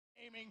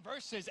Gaming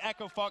versus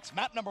Echo Fox,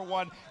 map number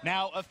 1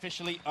 now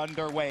officially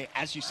underway.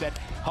 As you said,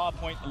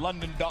 Hardpoint,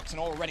 London Docks,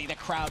 and already the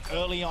crowd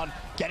early on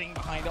getting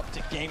behind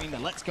OpTic Gaming. The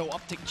Let's Go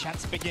OpTic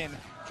chants begin.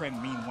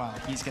 Krim, meanwhile,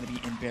 he's going to be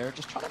in Bear,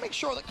 just trying to make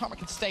sure that Karma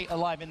can stay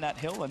alive in that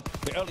hill, and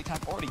the early time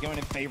already going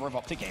in favor of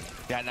OpTic Gaming.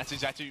 Yeah, and that's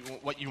exactly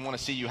what you want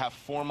to see. You have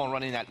Formal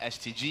running that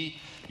STG,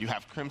 you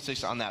have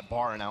Crim6 on that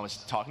bar, and I was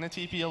talking to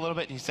TP a little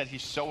bit, and he said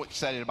he's so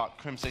excited about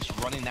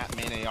Crim6 running that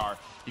main AR.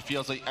 He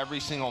feels like every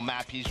single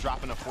map he's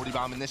dropping a 40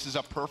 bomb, and this is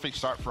a perfect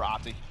start for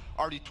OpTic.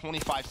 Already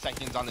 25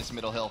 seconds on this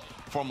middle hill.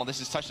 Formal,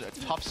 this is such a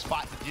tough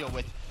spot to deal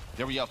with.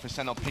 There we go,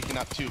 Facendo picking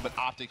up 2, but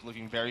OpTic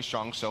looking very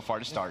strong so far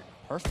to start.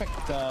 Perfect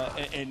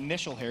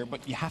initial here,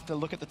 but you have to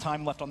look at the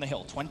time left on the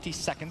hill. 20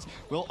 seconds.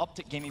 Will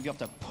OpTic Gaming be able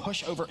to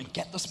push over and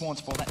get the spawns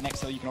for that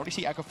next hill? You can already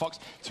see Echo Fox,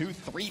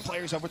 2-3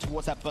 players over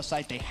towards that bus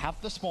side. They have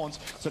the spawns,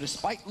 so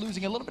despite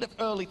losing a little bit of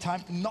early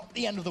time, not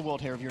the end of the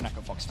world here if you're an Echo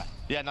Fox fan.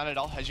 Yeah, not at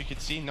all. As you can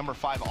see, number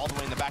 5 all the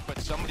way in the back, but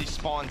somebody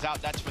spawns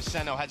out. That's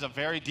Facendo, has a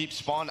very deep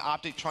spawn.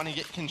 OpTic trying to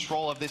get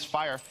control of this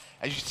fire.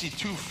 As you see,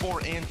 2,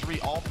 4, and 3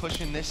 all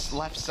pushing this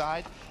left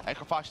side.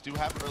 Echo Fox do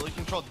have early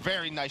control.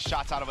 Very nice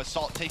shots out of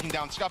Assault, taking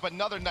down Scup.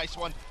 Another nice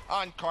one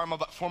on Karma,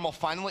 but Formal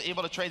finally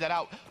able to trade that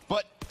out.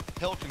 But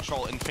hill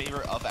control in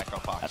favor of Echo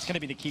Fox. That's going to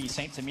be the key.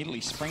 Saints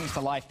immediately springs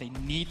to life. They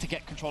need to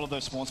get control of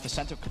those spawns.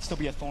 Facento could still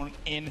be a thorn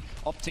in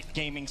OpTic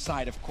Gaming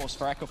side, of course,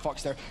 for Echo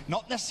Fox. They're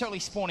not necessarily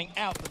spawning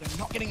out, but they're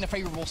not getting the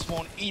favorable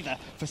spawn either.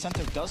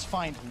 Facento does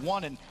find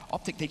one, and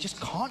OpTic, they just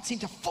can't seem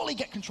to fully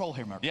get control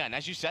here, Merc. Yeah, and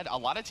as you said, a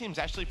lot of teams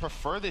actually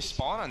prefer this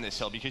spawn on this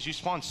hill because you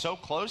spawn so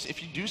close.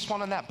 If you do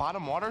spawn on that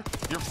bottom water,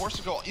 you're forced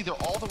to go either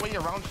all the way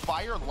around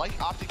fire, like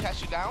OpTic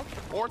has you down,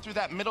 or through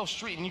that middle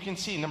street. And you can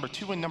see number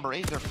 2 and number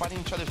 8, they're fighting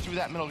each other through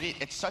that middle gate.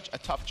 It's such a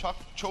tough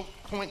choke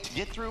point to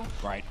get through.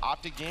 Right.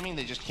 OpTic Gaming,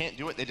 they just can't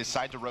do it. They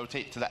decide to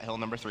rotate to that hill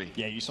number 3.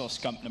 Yeah, you saw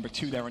Scump number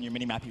 2 there on your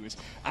mini-map. He was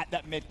at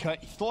that mid-cut.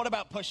 He thought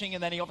about pushing,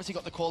 and then he obviously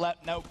got the call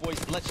out. No,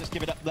 boys, let's just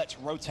give it up. Let's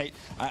rotate.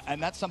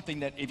 And that's something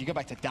that, if you go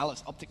back to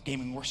Dallas, OpTic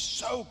Gaming were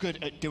so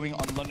good at doing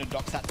on London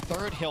Docks. That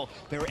third hill,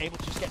 they were able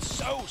to just get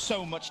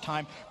so much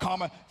time.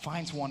 Karma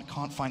finds one,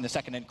 can't find the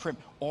second, and Krim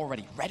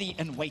already ready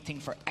and waiting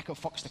for Echo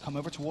Fox to come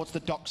over towards the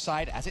dock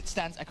side. As it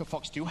stands, Echo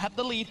Fox do have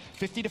the lead,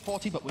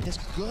 50-40, but with this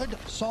good,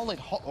 solid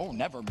oh,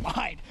 never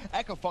mind.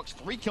 Echo Fox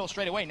 3 kills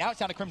straight away. Now it's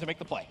down to Krim to make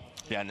the play.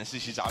 Yeah, and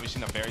he's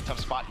obviously in a very tough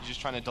spot. He's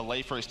just trying to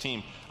delay for his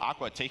team.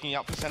 Aqua taking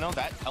out Facendo,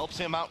 that helps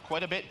him out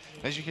quite a bit.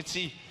 As you can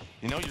see,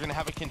 you know, you're going to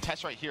have a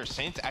contest right here.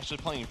 Saints actually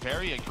playing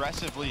very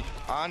aggressively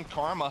on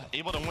Karma,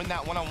 able to win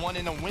that one-on-one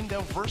in a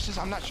window versus,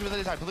 I'm not sure that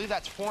is, I believe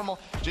that's Formal,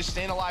 just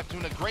staying alive,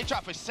 doing a great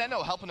job.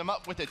 Facendo helping him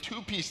up with a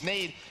 2-piece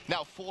nade,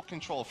 now full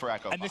control for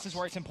Echo Fox. And this is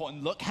where it's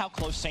important. Look how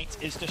close Saints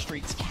is to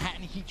streets.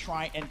 Can he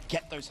try and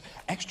get those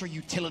extra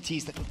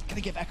utilities that are going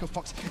to give Echo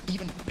Fox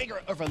even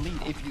bigger of a lead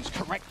if used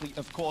correctly,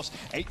 of course.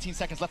 18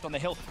 seconds left on the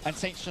hill, and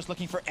Saints just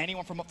looking for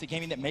anyone from OpTic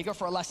Gaming that may go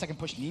for a last-second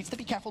push. Needs to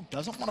be careful,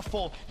 doesn't want to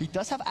fall. He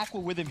does have Aqua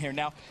with him here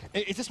now.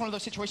 Is this one of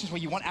those situations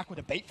where you want Aqua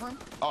to bait for him?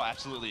 Oh,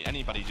 absolutely.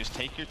 Anybody. Just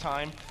take your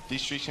time.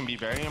 These streaks can be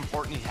very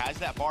important. He has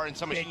that bar, and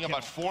somebody thinking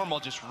about Formal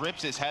just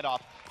rips his head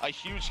off. A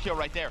huge kill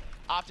right there.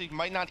 OpTic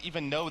might not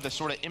even know the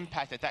sort of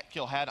impact that that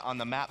kill had on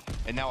the map,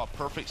 and now a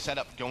perfect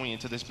setup going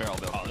into this barrel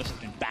build. Oh, this has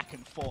been back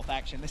and forth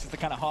action. This is the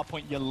kind of hard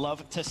point you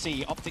love to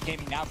see. OpTic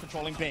Gaming now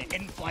controlling B.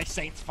 In-fly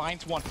Saints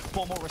finds one.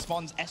 Formal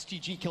responds.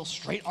 SGG kills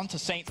straight onto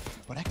Saints,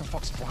 but Echo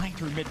Fox flying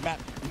through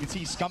mid-map. You can see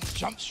Scump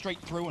jump straight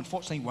through.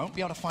 Unfortunately, won't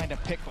be able to find a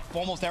pick, but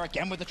Formal's there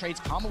again with the trades.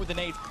 Karma with the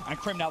nades, and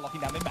Krim now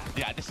locking down mid-map.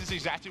 Yeah, this is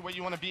exactly where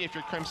you want to be if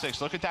you're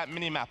Crim6. Look at that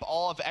mini-map.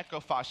 All of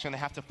Echo Fox going to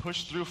have to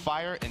push through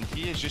fire, and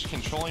he is just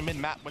controlling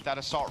mid-map with that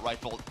assault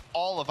rifle.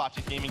 All of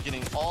OpTic Gaming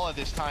getting all of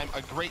this time.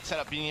 A great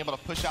setup, being able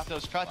to push out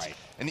those cuts,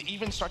 and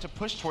even start to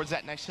push towards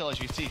that next hill. As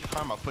you see,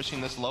 Karma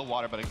pushing this low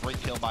water, but a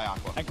great kill by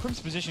Aqua. And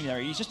Krim's position there,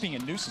 he's just being a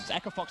nuisance.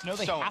 Echo Fox know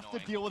they have to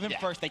deal with him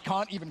first. They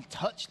can't even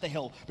touch the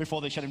hill before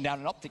they shut him down.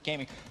 And OpTic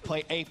Gaming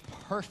play a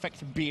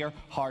perfect beer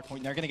hard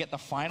point. They're going to get the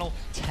final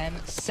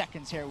 10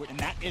 seconds here, and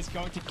that is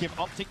going to give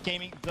OpTic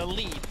Gaming the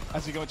lead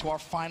as we go into our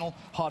final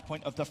hard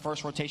point of the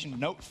first rotation.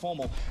 Note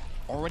Formal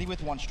already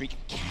with 1 streak.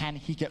 Can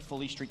he get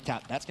fully streaked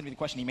out? That's going to be the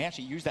question. He may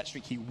actually use that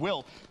streak. He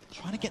will.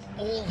 Trying to get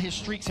all his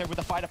streaks here with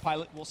the fighter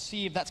pilot. We'll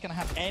see if that's going to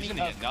have any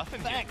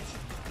effect.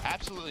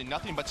 Absolutely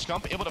nothing, but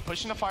Scump able to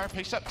push into fire,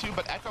 picks up 2,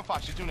 but Echo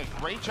Fox is doing a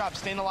great job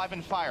staying alive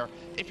in fire.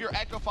 If you're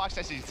Echo Fox,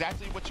 that's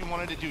exactly what you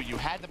wanted to do. You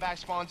had the back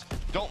spawns.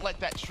 Don't let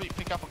that streak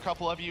pick up a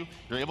couple of you.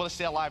 You're able to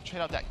stay alive, trade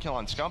out that kill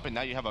on Scump, and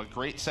now you have a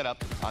great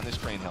setup on this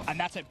crane hill. And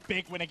that's a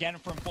big win again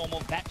from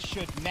Formal. That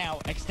should now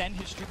extend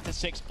his streak to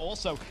 6.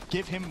 Also,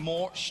 give him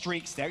more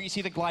streaks. There you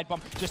see the glide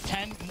bomb. Just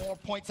 10 more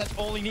points. That's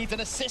all he needs. An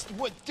assist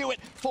would do it.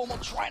 Formal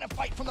trying to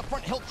fight from the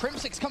front hill.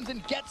 Crim6 comes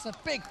in, gets a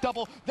big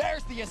double.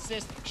 There's the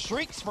assist.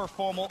 Streaks for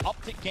Formal.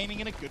 OpTic Gaming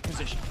in a good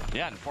position.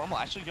 Yeah, and Formal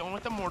actually going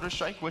with the mortar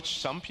strike, which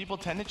some people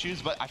tend to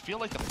choose, but I feel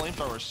like the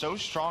flamethrower is so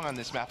strong on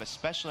this map,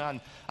 especially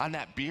on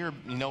that beer,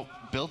 you know,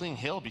 building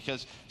hill,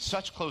 because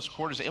such close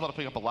quarters, able to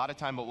pick up a lot of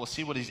time, but we'll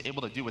see what he's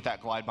able to do with that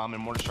glide bomb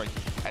and mortar strike.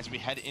 as we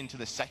head into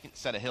the second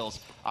set of hills.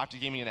 OpTic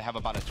Gaming going to have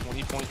about a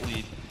 20-point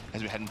lead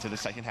as we head into the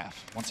second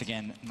half. Once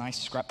again, nice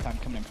scrap time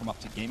coming in from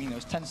OpTic Gaming.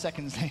 Those 10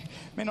 seconds, they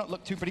may not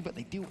look too pretty, but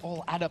they do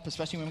all add up,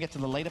 especially when we get to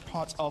the later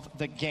parts of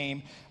the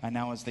game. And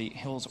now as the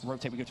hills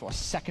rotate, we go to our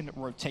second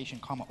rotation.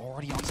 Karma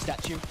already on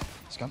statue.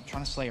 Scump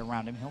trying to slay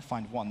around him. He'll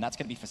find one. That's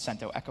going to be for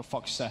Sento. Echo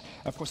Fox,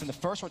 of course, in the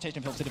first rotation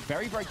of hills, did a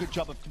very, very good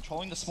job of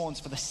controlling the spawns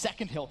for the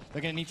second hill.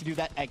 They're going to need to do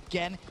that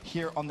again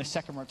here on the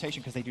second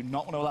rotation because they do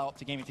not want to allow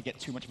OpTic Gaming to get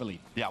too much of a lead.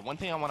 Yeah, one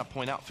thing I want to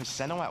point out,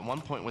 Faceno at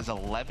one point was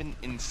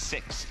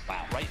 11-6.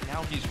 Wow. Right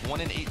now, he's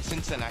 1-8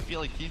 since then. I feel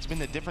like he's been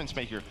the difference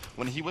maker.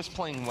 When he was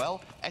playing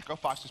well, Echo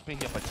Fox was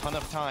picking up a ton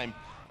of time.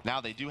 Now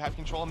they do have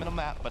control of middle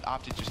map, but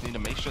OpTic just need to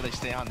make sure they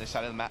stay on this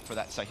side of the map for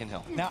that second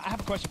hill. Now, I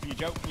have a question for you,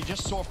 Joe. You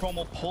just saw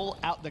Formal pull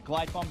out the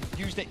glide bomb,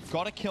 used it,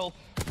 got a kill.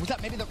 Was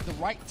that maybe the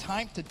right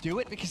time to do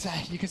it? Because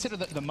you consider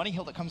the money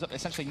hill that comes up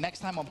essentially next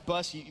time on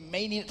burst, you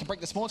may need it to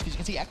break the spawns because you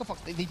can see Echo Fox,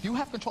 they do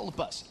have control of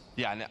burst.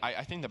 Yeah, and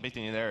I think the big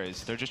thing there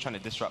is they're just trying to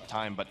disrupt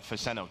time, but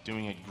Faceno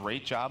doing a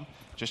great job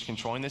just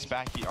controlling this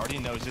back. He already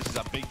knows this is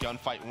a big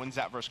gunfight, wins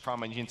that versus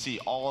Karma, and you can see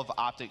all of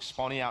OpTic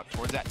spawning out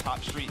towards that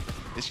top street.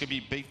 This could be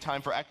big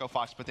time for Echo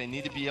Fox, but they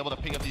need to be able to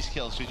pick up these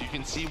kills, because you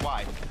can see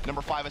why.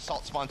 Number 5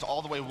 assault spawns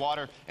all the way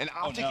water, and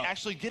OpTic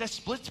actually get a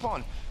split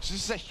spawn. So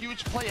this is a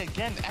huge play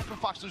again. Echo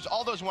Fox lose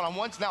all those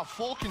one-on-ones, now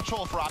full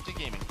control for OpTic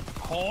Gaming.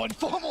 Oh, and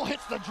Formal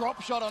hits the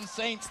drop shot on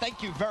Saints.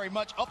 Thank you very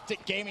much.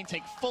 OpTic Gaming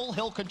take full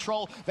hill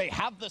control. They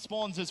have the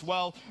spawns as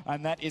well,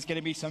 and that is going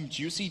to be some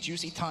juicy,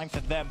 juicy time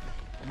for them.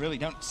 Really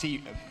don't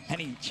see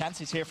many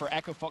chances here for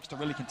Echo Fox to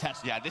really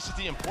contest. Yeah, this is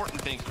the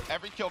important thing. For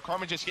every kill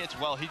Karma just gets,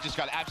 well, he just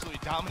got absolutely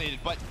dominated,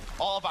 but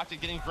all of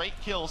OpTic getting great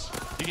kills.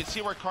 You can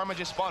see where Karma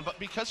just spawned, but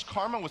because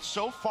Karma was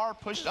so far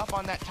pushed up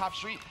on that top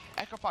street,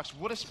 Echo Fox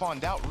would have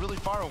spawned out really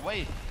far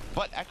away.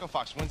 But Echo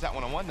Fox wins that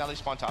one-on-one. Now they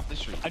spawn top the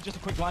street. Just a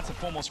quick glance at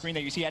Formal screen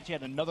there. You see he actually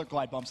had another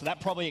glide bomb, so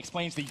that probably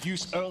explains the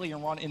use earlier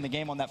on in the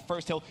game on that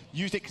first hill.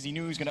 Used it because he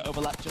knew he was going to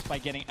overlap just by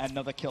getting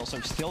another kill. So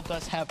still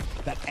does have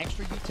that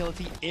extra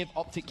utility if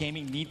OpTic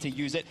Gaming need to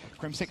use it.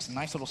 Crim6,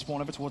 nice little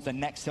spawn over towards the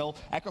next hill.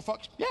 Echo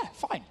Fox, yeah,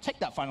 fine. Take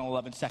that final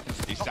 11 seconds.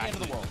 Exactly. Not the end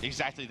of the world.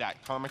 Exactly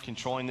that. Karma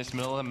controlling this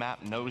middle of the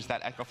map, knows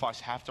that Echo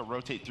Fox have to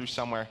rotate through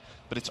somewhere,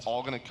 but it's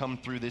all going to come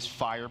through this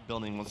fire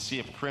building. We'll see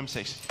if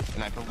Crim6,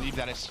 and I believe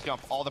that is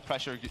Scump, all the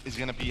pressure is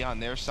going to be on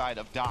their side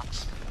of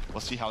Docks. We'll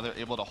see how they're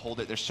able to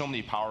hold it. There's so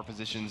many power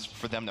positions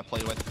for them to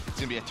play with. It's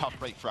going to be a tough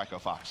break for Echo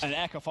Fox. And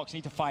Echo Fox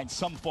need to find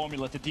some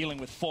formula to dealing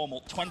with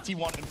Formal.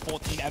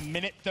 21-14, a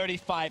minute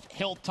 35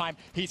 hill time.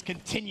 He's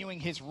continuing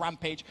his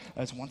rampage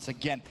as once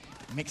again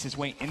makes his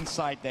way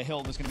inside the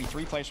hill. There's going to be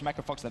 3 players from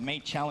Echo Fox that may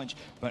challenge,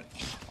 but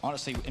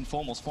honestly, in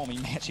Formal's form, he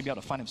may actually be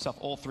able to find himself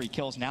all 3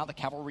 kills. Now the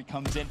cavalry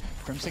comes in.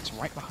 Crim6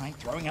 right behind,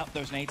 throwing out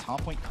those nades.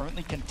 Hardpoint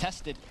currently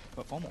contested,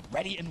 but Formal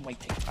ready and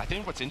waiting. I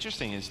think what's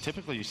interesting is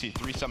typically you see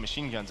 3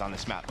 submachine guns on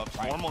this map, but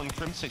Formal and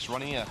Crim6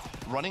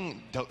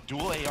 running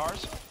dual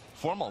ARs.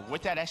 Formal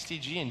with that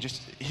STG, and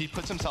just he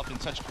puts himself in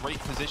such great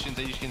positions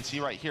that you can see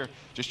right here,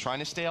 just trying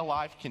to stay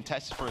alive,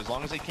 contest for as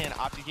long as they can.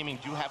 OpTic Gaming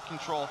do have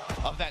control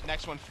of that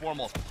next one.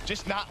 Formal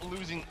just not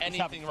losing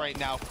anything right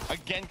now.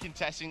 Again,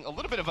 contesting a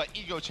little bit of an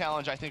ego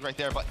challenge, I think, right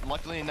there, but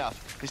luckily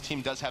enough, his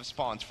team does have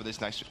spawns for this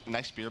nice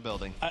spear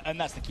building. And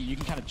that's the key. You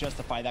can kind of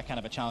justify that kind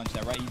of a challenge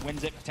there, right? He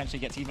wins it, potentially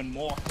gets even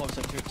more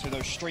closer to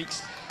those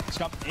streaks.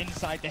 Scump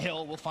inside the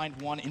hill, will find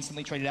one,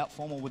 instantly traded out.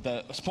 Formal with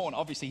the spawn.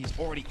 Obviously, he's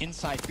already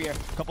inside Fear.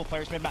 A couple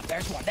players mid-map.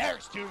 There's one,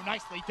 there's 2,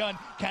 nicely done.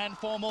 Can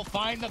Formal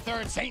find the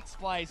 3rd? Saints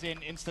flies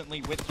in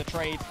instantly with the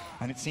trade.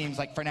 And it seems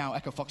like for now,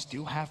 Echo Fox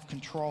do have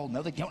control.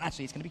 No, they don't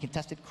actually. It's going to be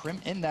contested.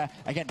 Crim in there.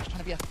 Again, just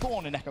trying to be a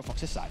thorn in Echo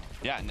Fox's side.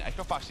 Yeah, and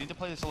Echo Fox need to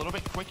play this a little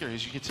bit quicker.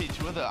 As you can see,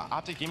 2 of the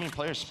OpTic Gaming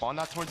players spawned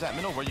out towards that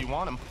middle where you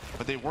want them,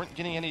 but they weren't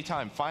getting any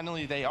time.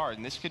 Finally, they are,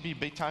 and this could be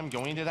big time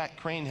going into that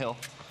crane hill.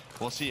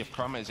 We'll see if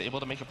Karma is able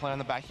to make a play on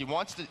the back. He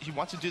wants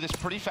to do this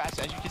pretty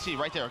fast, as you can see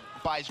right there.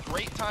 Buys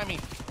great timing.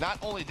 Not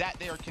only that,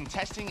 they are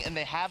contesting and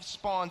they have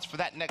spawns for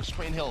that next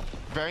crane hill.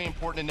 Very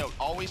important to note.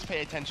 Always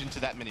pay attention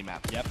to that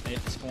mini-map. Yep,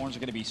 spawns are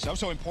going to be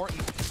so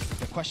important.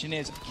 The question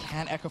is,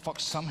 can Echo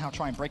Fox somehow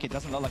try and break it?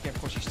 Doesn't look like it.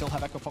 Of course, you still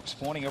have Echo Fox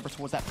spawning over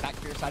towards that back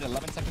rear side.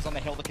 11 seconds on the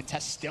hill. The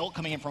contest still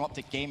coming in from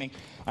OpTic Gaming.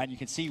 And you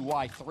can see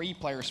why 3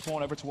 players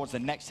spawn over towards the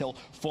next hill.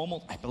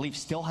 Formal, I believe,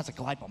 still has a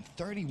glide bomb.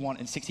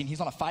 31-16.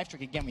 He's on a 5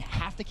 streak again. We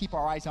have to keep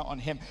our eyes out on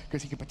him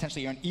because he could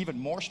potentially earn even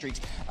more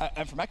streaks.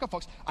 And from Echo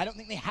Fox, I don't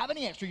think they have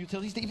any extra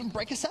utilities to even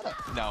break a setup.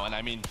 No, and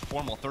I mean,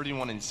 Formal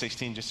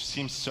 31-16 just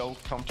seems so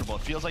comfortable.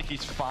 It feels like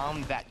he's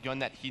found that gun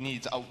that he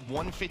needs. A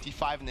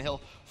 155 in the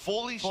hill,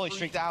 fully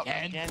streaked out.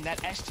 Again, that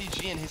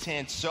STG in his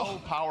hand, so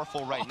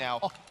powerful right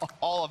now.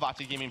 All of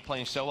OpTic Gaming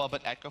playing so well,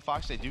 but Echo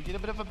Fox, they do get a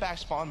bit of a back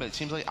spawn, but it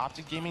seems like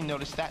OpTic Gaming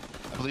noticed that.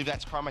 I believe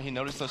that's Karma. He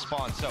noticed those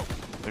spawns. So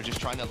They're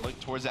just trying to look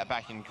towards that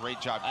back end. Great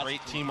job.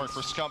 Great teamwork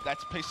for Scump.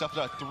 That's picks up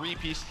a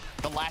 3-piece.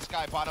 The last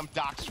guy bottom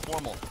docks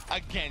Formal.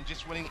 Again,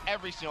 just winning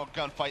every single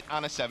gunfight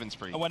on a 7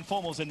 spree. When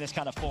Formal's in this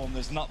kind of form,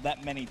 there's not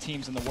that many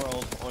teams in the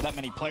world, or that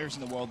many players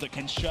in the world, that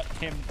can shut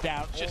him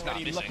down. Just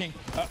already looking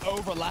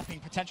overlapping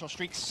potential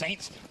streaks.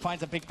 Saints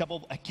finds a big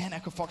double. Again,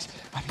 Echo Fox,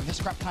 I mean, this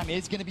scrap time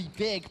is going to be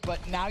big,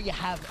 but now you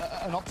have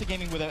an OpTic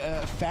Gaming with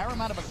a fair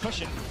amount of a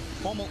cushion.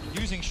 Formal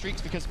using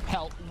streaks because,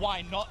 hell,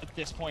 why not at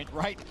this point,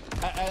 right?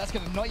 That's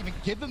going to not even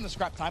give them the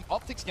scrap time.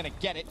 OpTic's going to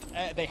get it.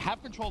 They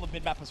have control of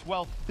mid-map as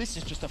well. This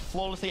is just a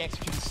flawlessly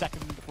executed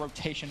second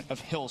rotation of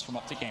hills from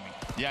OpTic Gaming.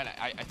 Yeah,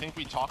 and I think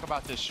we talk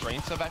about the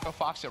strengths of Echo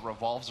Fox. It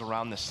revolves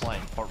around the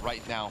slang, but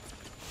right now,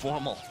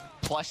 Formal.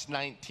 Plus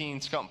 19,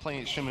 Scump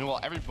playing extremely well.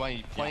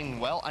 Everybody playing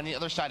well. On the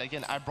other side,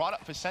 again, I brought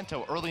up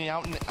Vicento early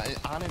on in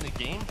the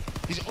game.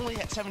 He's only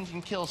had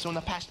 17 kills, so in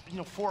the past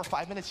 4 or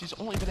 5 minutes, he's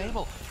only been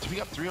able to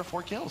pick up 3 or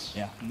 4 kills.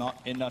 Yeah, not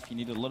enough. You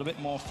need a little bit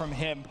more from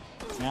him.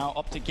 Now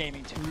OpTic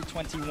Gaming,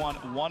 221,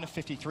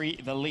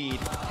 153 the lead.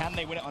 Can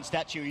they win it on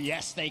Statue?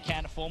 Yes, they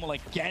can. Formal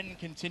again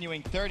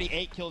continuing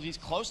 38 kills. He's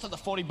close to the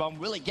 40 bomb.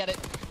 Will he get it?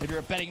 If you're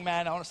a betting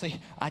man, honestly,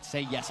 I'd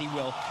say yes, he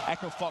will.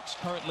 Echo Fox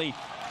currently,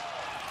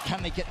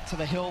 can they get to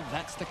the hill?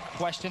 That's the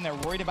question. They're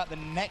worried about the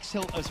next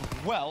hill as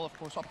well. Of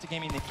course, OpTic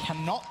Gaming, they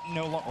can no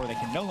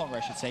longer,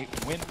 I should say,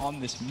 win on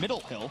this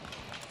middle hill.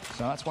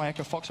 So that's why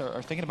Echo Fox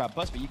are thinking about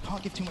Buzz, but you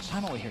can't give too much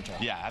time away here, Joe.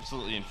 Yeah,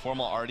 absolutely. And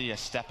Formal already a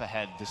step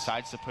ahead,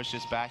 decides to push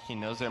this back. He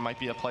knows there might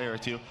be a player or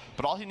two,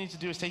 but all he needs to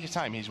do is take his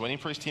time. He's waiting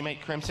for his teammate,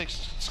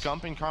 Crim6,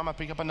 Scump and Karma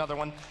pick up another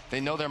one. They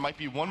know there might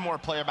be one more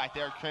player back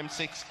there.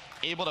 Crim6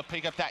 able to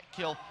pick up that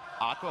kill.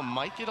 Aqua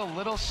might get a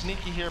little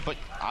sneaky here, but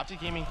OpTic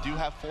Gaming do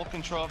have full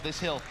control of this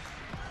hill.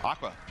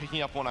 Aqua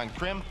picking up one on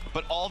Crim,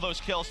 but all those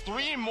kills.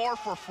 3 more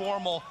for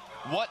Formal.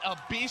 What a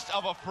beast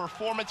of a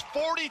performance.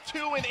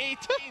 42 and 18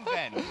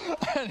 then.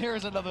 And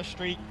here's another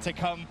streak to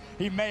come.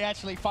 He may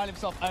actually find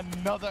himself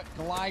another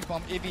glide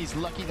bomb if he's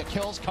lucky. The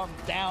kills come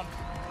down.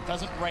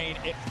 Doesn't rain,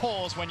 it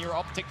pours when you're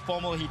OpTic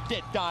Formal. He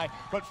did die,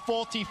 but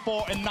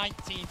 44 and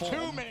 19,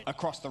 2 minutes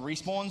across the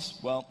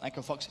respawns. Well,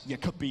 Echo Fox, you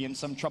could be in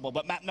some trouble.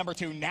 But map number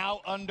 2 now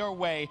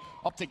underway.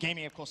 OpTic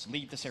Gaming, of course,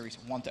 lead the series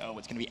 1-0. It's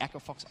going to be Echo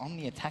Fox on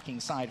the attacking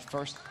side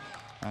first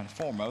and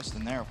foremost.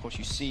 And there, of course,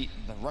 you see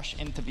the rush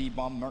into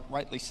B-bomb. Merc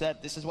rightly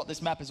said, this is what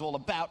this map is all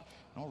about.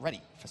 And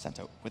already,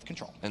 Vicento with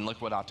control. And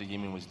look what OpTic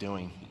Gaming was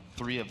doing.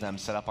 3 of them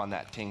set up on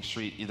that Ting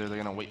Street. Either they're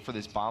going to wait for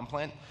this bomb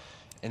plant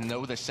and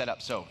know the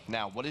setup. So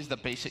now, what is the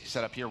basic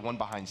setup here? 1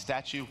 behind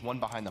Statue, 1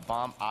 behind the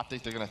bomb.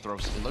 OpTic, they're going to throw,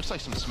 it looks like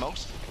some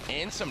smokes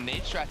and some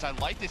nade strats. I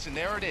like this, and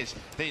there it is.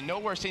 They know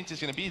where Saints is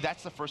going to be.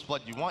 That's the first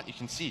blood you want. You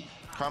can see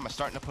Karma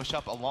starting to push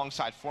up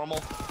alongside Formal.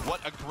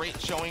 What a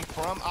great showing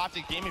from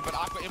OpTic Gaming, but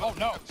Aqua able to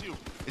pick up 2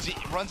 as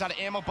he runs out of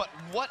ammo. But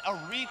what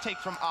a retake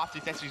from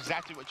OpTic. That's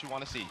exactly what you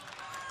want to see.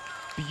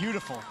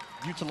 Beautiful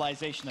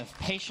utilization of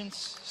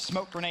patience,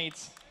 smoke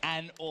grenades,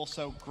 and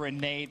also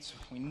grenades.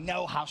 We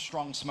know how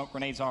strong smoke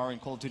grenades are in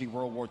Call of Duty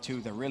World War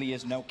II. There really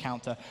is no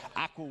counter.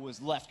 Aqua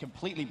was left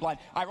completely blind.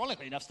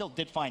 Ironically enough, still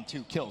did find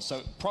 2 kills,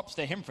 so props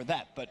to him for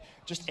that. But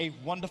just a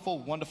wonderful,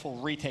 wonderful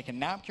retake. And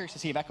now I'm curious to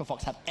see if Echo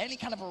Fox have any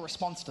kind of a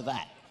response to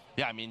that.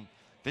 Yeah, I mean,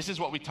 this is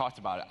what we talked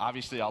about.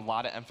 Obviously, a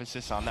lot of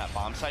emphasis on that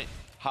bomb site.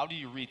 How do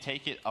you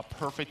retake it? A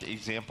perfect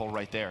example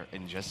right there.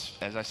 And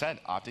just, as I said,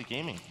 OpTic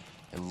Gaming.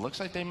 It looks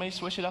like they may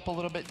switch it up a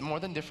little bit more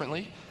than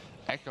differently.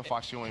 Echo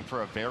Fox going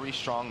for a very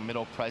strong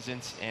middle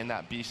presence and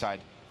that B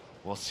side.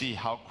 We'll see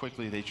how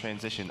quickly they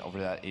transition over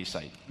to that A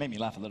site. Made me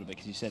laugh a little bit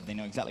because you said they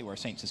know exactly where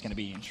Saints is going to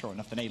be, and sure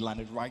enough, the nade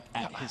landed right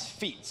at his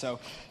feet.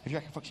 So if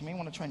you're Echo Fox, you may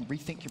want to try and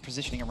rethink your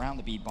positioning around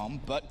the B-bomb,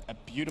 but a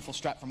beautiful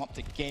strat from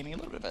OpTic Gaming, a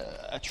little bit of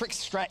a trick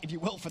strat, if you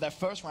will, for their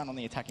first round on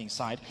the attacking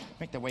side.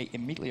 Make their way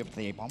immediately over to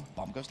the A-bomb.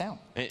 Bomb goes down.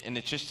 And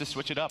it's just to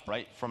switch it up,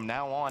 right? From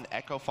now on,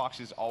 Echo Fox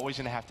is always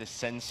going to have to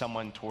send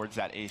someone towards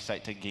that A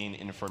site to gain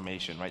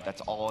information, right?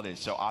 That's all it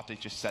is. So OpTic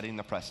just setting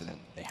the precedent.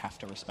 They have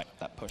to respect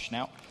that push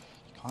now.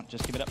 Can't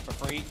just give it up for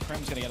free.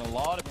 Crim's going to get a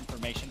lot of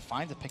information,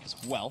 finds a pick as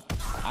well.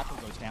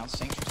 Aqua goes down,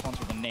 Saints responds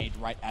with a nade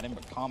right at him,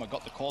 but Karma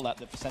got the call out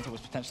that Vicento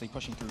was potentially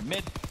pushing through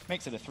mid.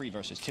 Makes it a 3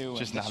 versus 2.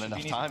 Just not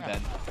enough time, Ben.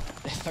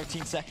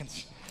 13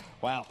 seconds.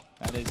 Wow,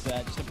 that is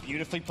just a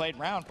beautifully played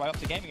round by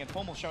OpTic Gaming, and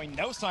Formal showing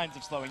no signs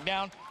of slowing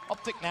down.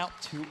 OpTic now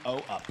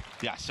 2-0 up.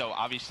 Yeah, so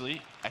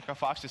obviously, Echo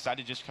Fox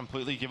decided to just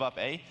completely give up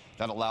A.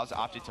 That allows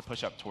OpTic to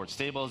push up towards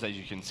stables. As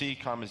you can see,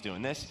 Karma's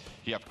doing this.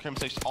 You have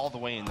Crim6 all the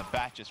way in the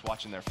back, just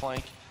watching their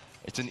flank.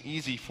 It's an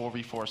easy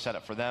 4v4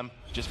 setup for them.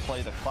 Just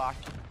play the clock,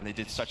 and they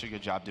did such a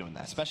good job doing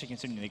that. Especially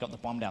considering they got the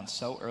bomb down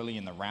so early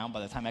in the round.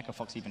 By the time Echo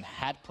Fox even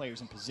had players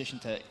in position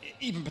to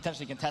even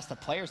potentially contest the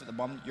players at the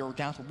bomb, you're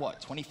down to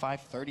what, 25,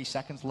 30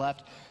 seconds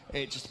left?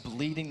 It's just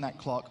bleeding that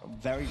clock.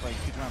 Very, very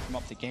good round from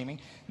OpTic Gaming.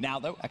 Now,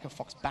 though, Echo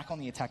Fox back on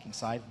the attacking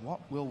side.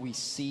 What will we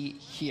see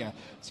here?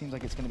 Seems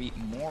like it's going to be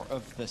more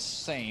of the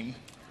same.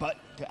 But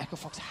do Echo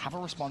Fox have a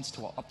response to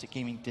what OpTic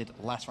Gaming did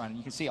last round? And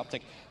you can see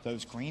OpTic,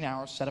 those green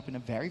arrows set up in a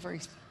very, very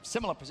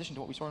similar position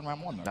to what we saw in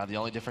round 1. Now the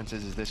only difference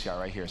is this guy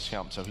right here,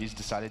 Scump. So he's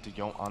decided to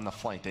go on the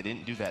flank. They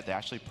didn't do that. They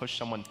actually pushed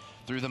someone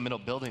through the middle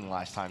building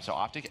last time. So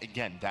OpTic,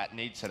 again, that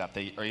nade setup.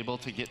 They are able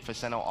to get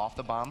Facento off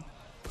the bomb.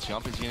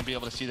 Scump is going to be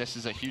able to see this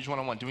as a huge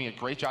one-on-one, doing a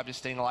great job just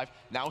staying alive.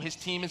 Now his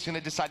team is going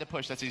to decide to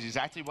push. That's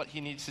exactly what he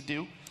needs to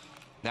do.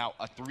 Now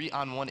a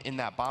 3-on-1 in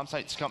that bomb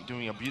site. Scump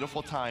doing a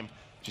beautiful time.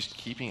 Just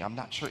keeping, I'm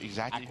not sure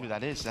exactly who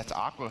that is. That's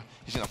Aqua.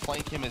 He's going to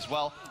flank him as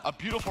well. A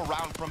beautiful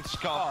round from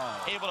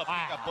Scump, able to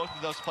pick up both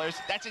of those players.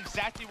 That's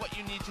exactly what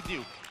you need to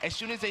do. As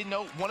soon as they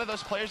know one of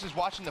those players is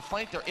watching the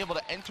flank, they're able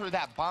to enter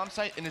that bomb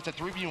site, and it's a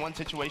 3v1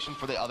 situation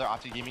for the other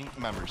OpTic Gaming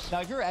members.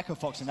 Now, if you're Echo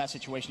Fox in that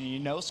situation, and you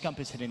know Scump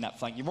is hitting that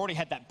flank, you've already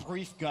had that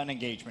brief gun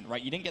engagement,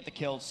 right? You didn't get the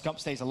kill, Scump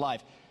stays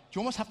alive. Do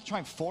you almost have to try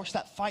and force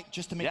that fight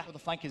just to make sure the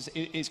flank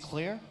is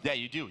clear? Yeah,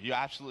 you do. You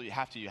absolutely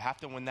have to. You have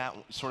to win that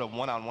sort of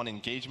one-on-one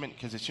engagement,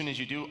 because as soon as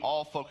you do,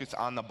 all focus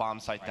on the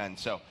bomb site then.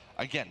 So,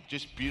 again,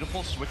 just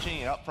beautiful switching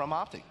it up from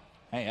OpTic.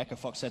 Hey, Echo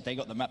Fox said they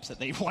got the maps that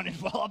they wanted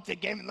for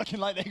OpTic Gaming, looking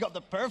like they got the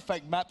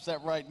perfect map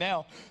set right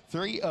now.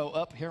 3-0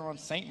 up here on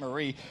St.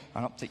 Marie.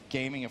 And OpTic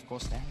Gaming, of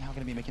course, they're now going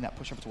to be making that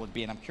push over toward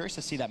B. And I'm curious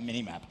to see that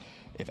mini-map.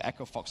 If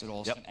Echo Fox at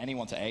all sent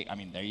anyone to A, I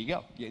mean, there you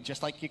go.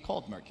 Just like you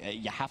called, Merc.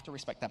 You have to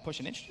respect that push.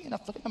 And interesting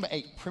enough, look at number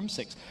 8,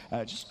 Crim6.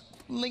 Just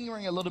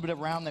lingering a little bit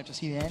around there to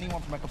see if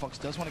anyone from Echo Fox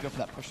does want to go for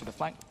that push to the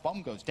flank.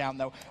 Bomb goes down,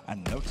 though,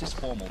 and notice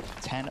Formal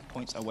 10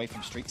 points away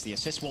from Streaks. The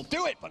assist will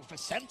do it, but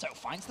Facento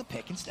finds the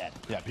pick instead.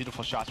 Yeah,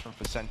 beautiful shots from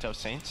Facento.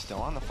 Saints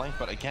still on the flank,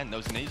 but again,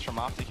 those nades from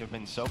OpTic have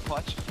been so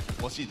clutch.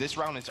 We'll see, this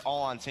round is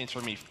all on Saints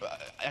for me.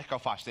 Echo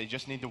Fox, they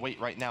just need to wait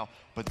right now,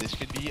 but this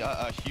could be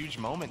a huge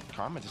moment.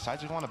 Karma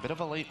decides to go on a bit of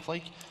a late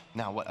flake.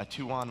 Now, what, a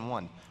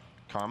 2-on-1.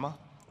 Karma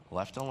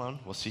left alone.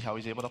 We'll see how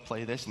he's able to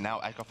play this. Now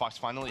Echo Fox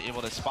finally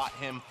able to spot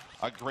him.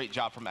 A great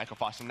job from Echo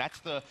Fox. And that's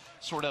the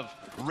sort of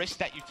risk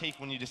that you take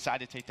when you decide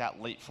to take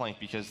that late flank,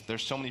 because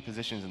there's so many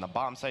positions in the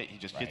bomb site. He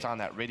just gets on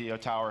that radio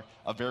tower.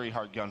 A very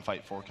hard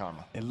gunfight for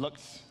Karma. It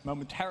looks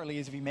momentarily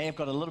as if he may have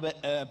got a little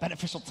bit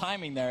beneficial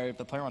timing there if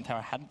the player on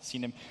tower hadn't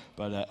seen him.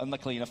 But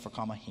unluckily enough for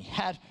Karma, he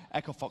had.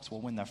 Echo Fox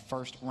will win their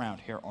first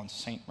round here on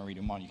St. Marie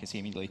du Mont. You can see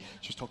immediately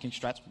just talking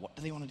strats. What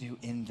do they want to do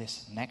in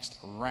this next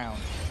round?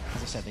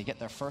 As I said, they get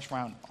their first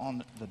round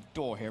on the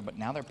door here, but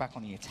now they're back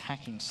on the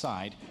attacking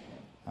side.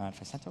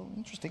 Facento,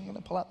 interesting, going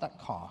to pull out that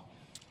car.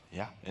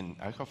 Yeah, and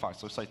Echo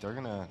Fox looks like they're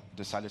going to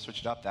decide to switch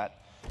it up.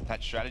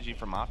 That strategy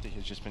from OpTic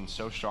has just been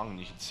so strong, and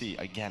you can see,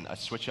 again, a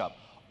switch up.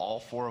 All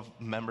 4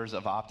 members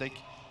of OpTic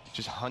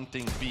just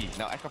hunting B.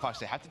 Now, Echo Fox,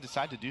 they have to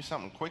decide to do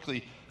something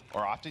quickly,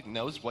 or OpTic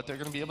knows what they're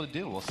going to be able to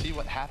do. We'll see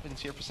what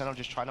happens here. Facento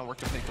just trying to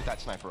work a pick with that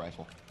sniper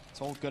rifle.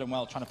 It's all good and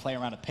well trying to play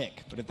around a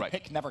pick, but if the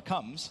pick never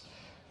comes,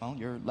 well,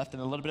 you're left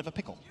in a little bit of a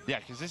pickle. Yeah,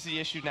 because this is the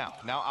issue now.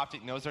 Now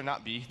OpTic knows they're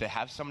not B. They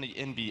have somebody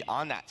in B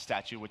on that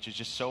statue, which is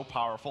just so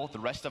powerful. The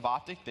rest of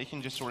OpTic, they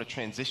can just sort of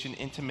transition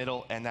into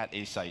middle and that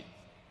A site.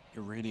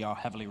 You really are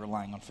heavily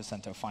relying on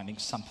Facento finding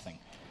something.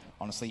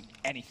 Honestly,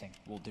 anything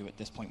will do at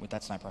this point with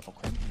that sniper rifle.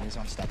 Crim, he is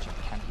on statue.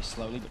 Can he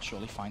slowly but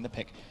surely find the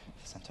pick?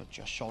 Facento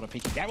just shoulder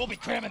peeking. That will be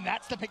Crim, and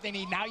that's the pick they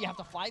need. Now you have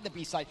to fly the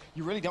B side.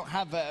 You really don't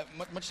have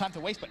much time to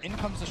waste, but in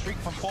comes the streak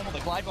from Formal. The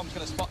glide bomb's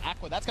going to spot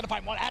Aqua. That's going to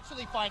find one.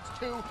 Actually finds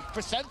 2.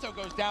 Facento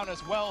goes down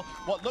as well.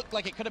 What looked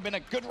like it could have been a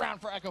good round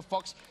for Echo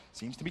Fox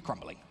seems to be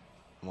crumbling.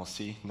 We'll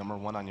see number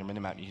 1 on your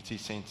minimap. You can see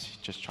Saints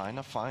just trying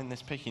to find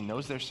this pick. He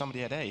knows there's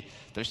somebody at A.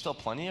 There's still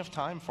plenty of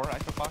time for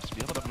Echo Fox to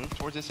be able to move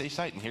towards this A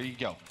site, and here you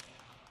go.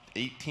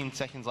 18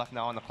 seconds left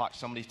now on the clock.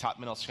 Somebody's top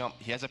middle Scump.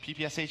 He has a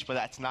PPSH, but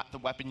that's not the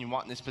weapon you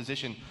want in this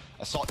position.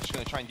 Assault just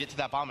going to try and get to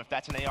that bomb. If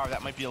that's an AR,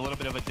 that might be a little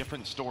bit of a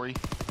different story.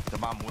 The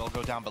bomb will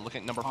go down, but look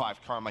at number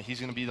 5, Karma. He's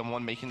going to be the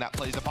one making that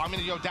play. Is the bomb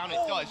going to go down? It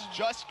does.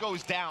 Just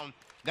goes down.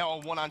 Now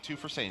a 1-on-2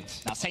 for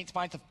Saints. Now Saints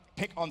finds the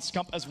pick on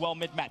Scump as well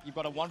mid-map. You've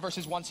got a 1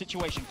 versus 1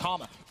 situation.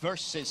 Karma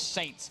versus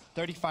Saints.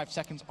 35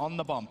 seconds on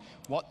the bomb.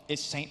 What is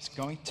Saints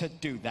going to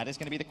do? That is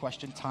going to be the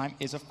question. Time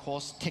is, of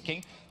course,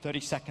 ticking. 30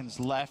 seconds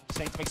left.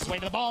 Saints makes his way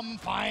to the bomb.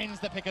 Finds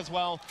the pick as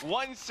well.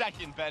 1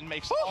 second, Ben,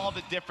 makes all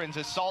the difference.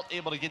 Assault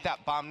able to get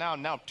that bomb now.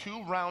 Now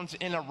 2 rounds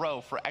in a row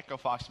for Echo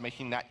Fox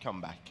making that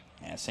comeback.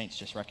 Yeah, Saints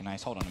just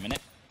recognized, hold on a minute.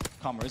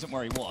 Karma isn't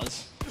where he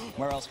was.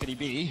 Where else could he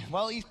be?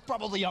 Well, he's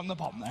probably on the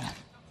bomb there.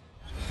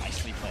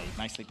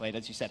 Nicely played,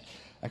 as you said.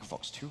 Echo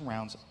Fox 2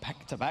 rounds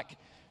back to back.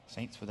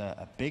 Saints with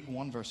a big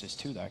 1 versus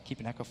 2 there,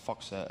 keeping Echo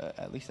Fox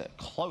at least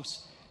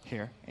close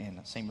here in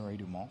St. Marie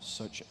du Mont.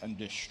 Search and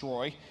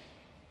destroy.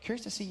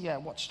 Curious to see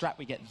what strat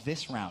we get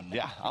this round.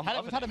 Yeah, I'm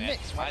loving it, man.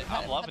 Mix, right?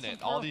 I'm loving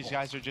it. All these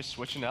guys are just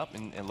switching up,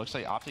 and it looks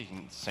like OpTic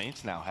and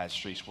Saints now has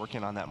streaks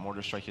working on that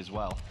mortar strike as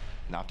well.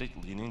 And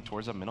OpTic leaning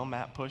towards a middle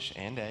map push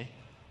and A.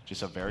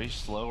 Just a very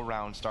slow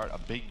round start, a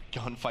big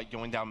gunfight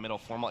going down middle.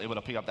 Formal able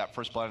to pick up that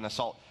first blood and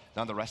Assault.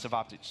 Now the rest of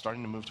OpTic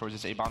starting to move towards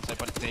this A-bomb site,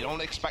 but they don't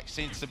expect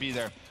Saints to be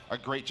there. A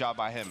great job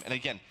by him. And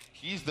again,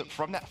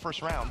 from that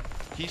first round,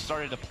 he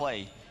started to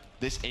play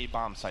this A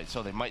bomb site.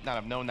 So they might not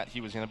have known that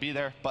he was going to be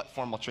there, but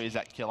Formal trades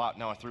that kill out.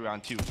 Now a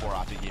 3-round-2 for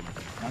OpTic Gaming.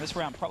 Now this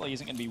round probably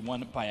isn't going to be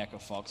won by Echo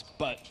Fox,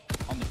 but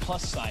on the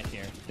plus side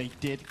here, they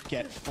did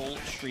get full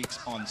streaks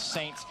on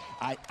Saints.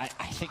 I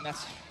think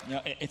that's, you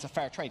know, it's a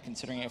fair trade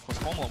considering if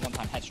Formal at one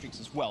time had streaks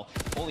as well.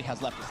 All he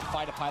has left is the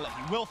fighter pilot.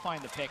 He will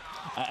find the pick,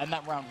 and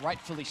that round,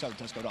 rightfully so,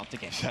 does go to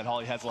OpTic Gaming. Said all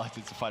he has left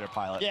is the fighter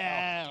pilot.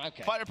 Yeah, well,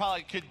 okay. Fighter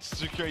pilot could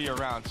secure you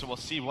around, so we'll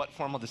see what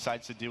Formal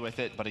decides to do with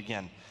it. But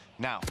again,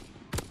 now,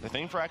 the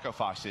thing for Echo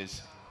Fox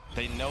is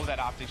they know that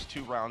OpTic's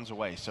 2 rounds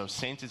away, so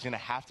Saints is going to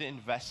have to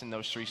invest in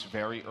those streaks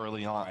very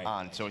early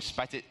on. So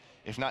expect it,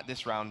 if not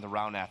this round, the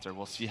round after.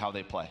 We'll see how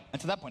they play. And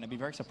to that point, I'd be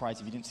very surprised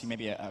if you didn't see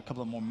maybe a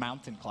couple of more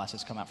mountain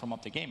classes come out from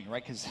OpTic Gaming,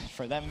 right? Because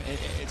for them,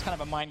 it's kind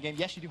of a mind game.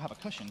 Yes, you do have a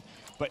cushion,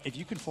 but if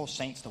you can force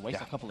Saints to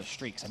waste a couple of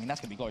streaks, I mean, that's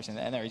going to be glorious.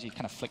 And there, as you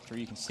kind of flick through,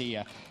 you can see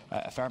a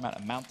fair amount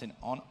of mountain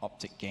on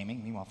OpTic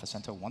Gaming. Meanwhile,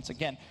 Facento, once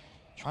again,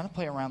 trying to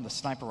play around the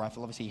sniper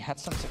rifle. Obviously, he had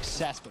some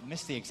success, but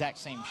missed the exact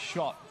same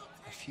shot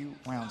a few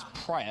rounds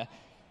prior.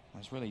 It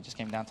was really just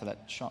came down to that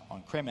shot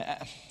on Crim.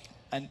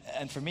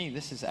 And for me,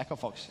 this is Echo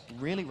Fox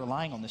really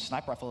relying on this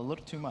sniper rifle a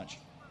little too much.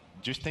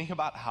 Just think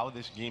about how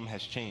this game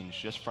has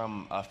changed just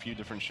from a few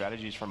different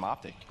strategies from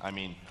OpTic. I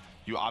mean,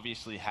 you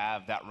obviously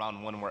have that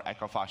round 1 where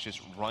Echo Fox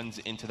just runs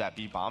into that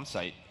B bomb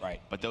site. Right.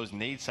 But those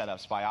nade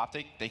setups by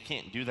OpTic, they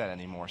can't do that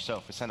anymore.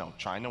 So Facento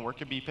trying to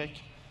work a B pick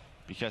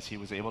because he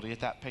was able to get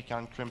that pick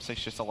on Crim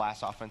 6, just the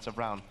last offensive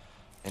round.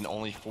 And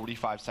only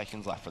 45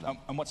 seconds left for them.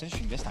 And what's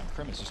interesting this time,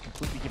 Crim has just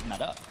completely given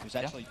that up. There's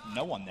actually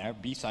no one there.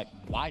 B site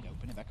wide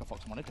open. If Echo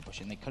Fox wanted to push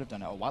in, they could have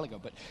done it a while ago.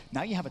 But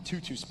now you have a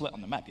 2-2 split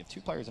on the map. You have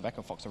 2 players of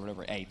Echo Fox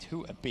over A,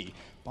 2 at B.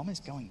 Bomb is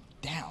going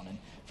down, and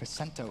for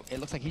Sento, it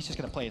looks like he's just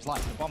going to play his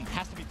life. The bomb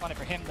has to be funny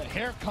for him. But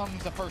here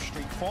comes the first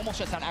streak. Formal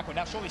shuts down Aqua.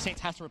 Now surely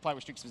Saints has to reply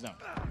with streaks of his own.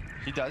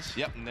 He does.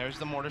 Yep. And there's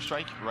the mortar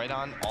strike right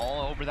on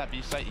all over that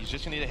B site. He's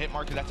just going to need a hit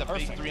marker. That's a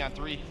big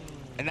 3-on-3.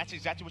 And that's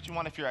exactly what you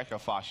want if you're Echo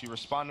Fox. You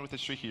respond with a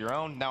streak of your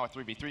own. Now a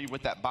 3v3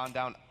 with that bomb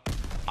down.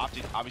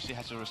 OpTic obviously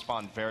has to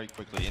respond very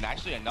quickly. And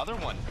actually another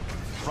one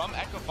from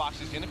Echo Fox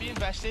is going to be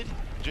invested,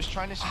 just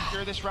trying to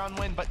secure this round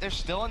win. But there's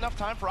still enough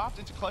time for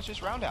OpTic to clutch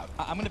this round out.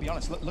 I'm going to be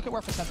honest. Look at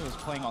where Facento is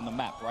playing on the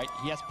map, right?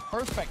 He has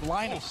perfect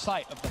line of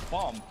sight of the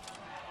bomb.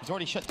 He's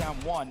already shut down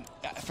one.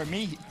 For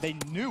me, they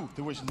knew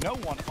there was no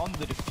one on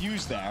the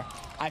defuse there.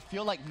 I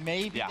feel like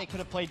maybe they could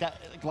have played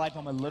that glide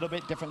bomb a little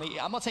bit differently.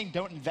 I'm not saying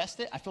don't invest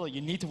it. I feel like you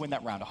need to win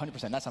that round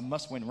 100%. That's a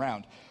must-win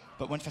round.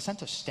 But when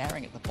Facento's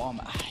staring at the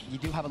bomb, you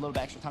do have a little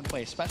bit extra time to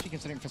play, especially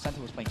considering Facento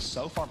was playing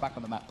so far back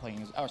on the map playing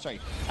his... Oh, sorry.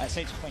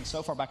 Saints was playing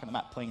so far back on the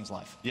map playing his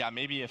life. Yeah,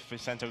 maybe if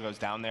Facento goes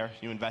down there,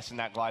 you invest in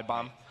that glide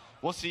bomb.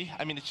 We'll see.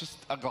 I mean, it's just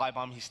a glide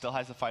bomb. He still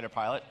has the fighter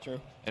pilot.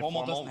 True.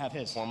 Formal doesn't have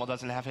his. Formal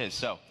doesn't have his.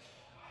 So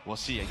we'll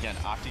see. Again,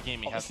 OpTic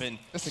Gaming has been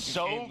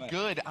so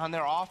good on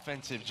their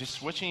offensive, just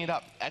switching it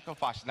up. Echo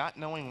Fox not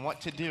knowing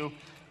what to do.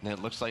 And it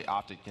looks like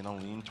OpTic going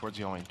to lean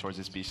towards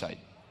this B site.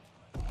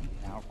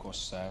 Now, of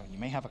course, you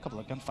may have a couple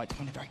of gunfights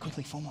going very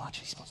quickly. Formal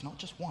actually spots not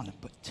just one,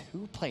 but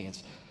 2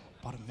 players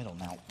bottom middle.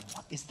 Now,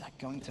 what is that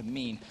going to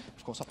mean?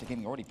 Of course, OpTic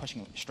Gaming already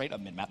pushing straight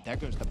up mid-map. There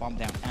goes the bomb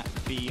down at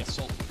B.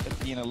 Assault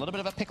being a little bit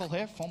of a pickle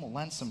here. Formal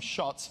lands some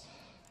shots,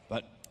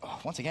 but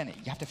once again,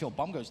 you have to feel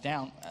bomb goes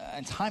down,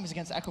 and time is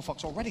against Echo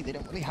Fox already. They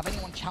don't really have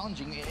anyone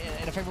challenging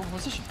in a favorable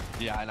position.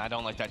 Yeah, and I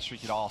don't like that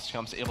streak at all.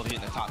 Scump's able to get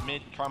in the top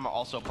mid. Karma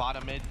also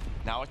bottom mid.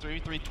 Now a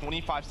 3v3,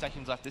 25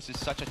 seconds left. This is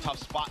such a tough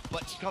spot,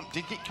 but Scump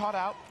did get caught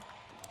out.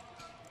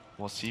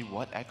 We'll see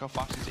what Echo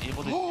Fox is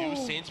able to do.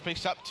 Saints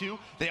picks up 2.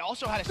 They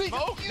also had a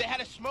smoke. They had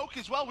a smoke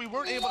as well. We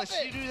weren't able to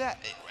see do that.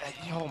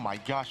 Oh my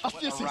gosh,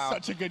 what this is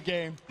such a good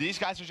game. These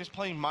guys are just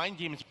playing mind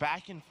games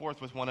back and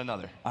forth with one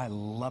another. I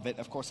love it.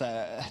 Of course,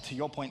 to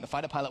your point, the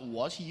fighter pilot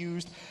was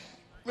used.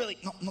 Really,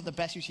 not the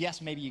best use.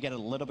 Yes, maybe you get a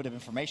little bit of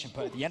information,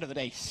 but at the end of the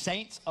day,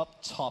 Saints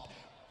up top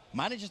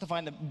manages to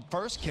find the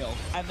first kill,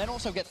 and then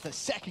also gets the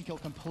second kill,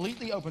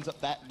 completely opens up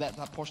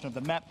that portion of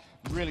the map.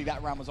 Really,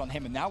 that round was on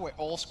him, and now we're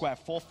all square.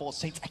 4-4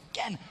 Saints,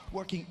 again,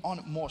 working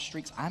on more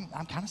streaks. I'm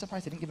kind of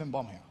surprised they didn't give him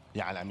bomb here.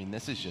 Yeah, and I mean,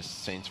 this is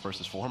just Saints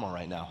versus Formal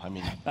right now. I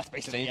mean, that's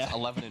basically Saints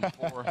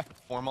 11-4,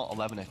 Formal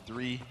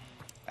 11-3.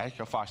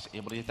 Echo Fox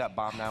able to get that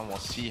bomb down. We'll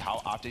see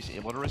how OpTic's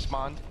able to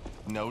respond.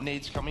 No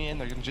nades coming in.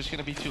 They're just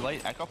going to be too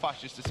late. Echo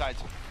Fox just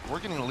decides, we're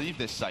going to leave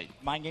this site.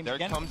 Mind games there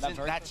again. comes in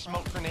that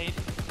smoke grenade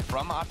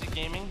from OpTic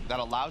Gaming that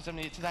allows them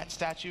to get to that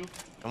statue,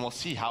 and we'll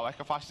see how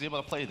Echo Fox is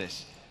able to play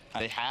this.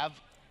 They have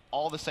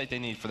all the sight they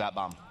need for that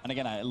bomb. And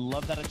again, I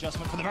love that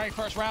adjustment for the very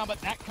first round,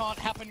 but that can't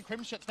happen.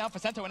 Crim shuts down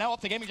Facento, and now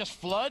OpTic Gaming just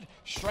flood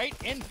straight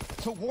in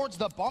towards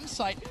the bomb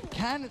site.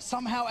 Can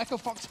somehow Echo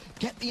Fox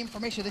get the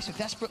information they so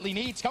desperately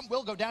need? Scump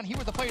will go down. He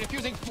was the player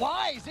defusing,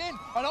 flies in,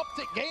 and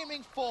OpTic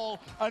Gaming full.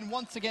 And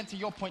once again, to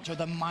your point, Joe,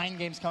 the mind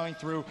game's coming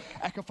through.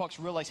 Echo Fox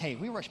realize, hey,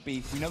 we rush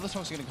B. We know the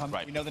smokes are going to come.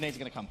 Right. We know the nades are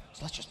going to come.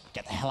 So let's just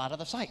get the hell out of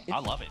the site. I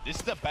love it. This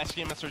is the best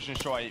game of Search and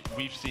Destroy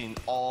we've seen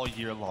all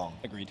year long.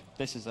 Agreed.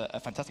 This is a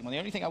fantastic one. The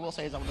only thing I will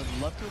say is I would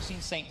I'd love to have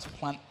seen Saints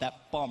plant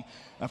that bomb.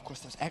 Of course,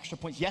 those extra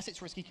points, yes,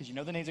 it's risky because you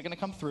know the nades are going to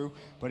come through,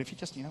 but if you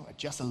just,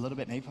 adjust a little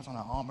bit, maybe puts on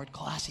an armored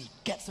class, he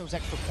gets those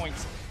extra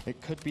points,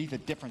 it could be the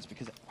difference,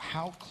 because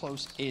how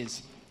close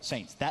is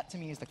Saints? That, to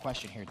me, is the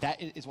question here.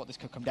 That is what this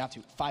could come down to.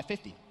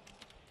 550.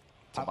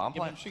 Bomb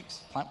giving them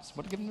streaks. Plants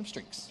would have given them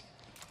streaks.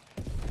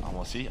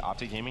 We'll see.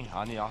 OpTic Gaming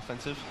on the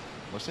offensive.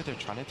 Looks like they're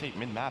trying to take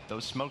mid-map.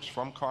 Those smokes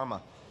from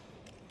Karma.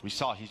 We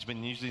saw he's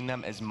been using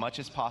them as much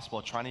as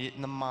possible, trying to get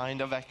in the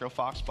mind of Echo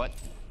Fox, but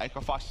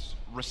Echo Fox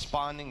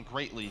responding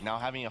greatly, now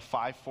having a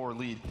 5-4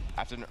 lead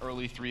after an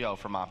early 3-0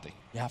 from OpTic.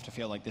 You have to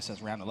feel like this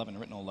has round 11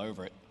 written all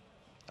over it.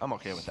 I'm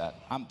okay with that.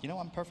 I'm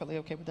perfectly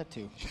okay with that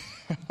too.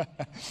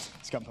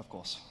 Scump, of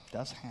course,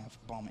 does have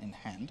bomb in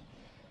hand.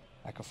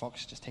 Echo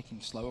Fox just taking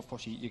slow. Of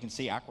course, you can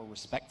see Aqua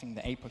respecting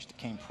the A push that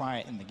came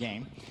prior in the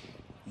game.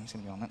 He's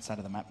going to be on that side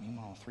of the map.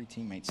 Meanwhile, 3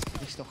 teammates,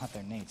 they still have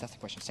their nades. That's the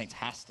question. Saints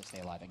has to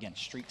stay alive. Again,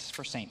 streaks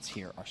for Saints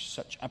here are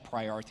such a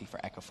priority for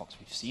Echo Fox.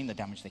 We've seen the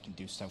damage they can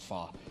do so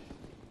far.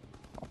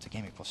 OpTic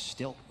Gaming, of course,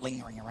 still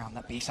lingering around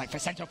that B side.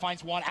 Facento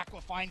finds one. Aqua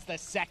finds the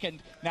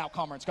second. Now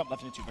Karma and Scump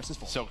left in a 2 versus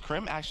 4. So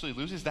Crim actually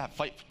loses that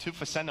fight to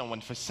Facento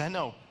when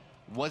Facento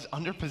was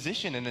under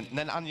position. And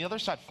then on the other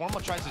side,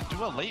 Formal tries to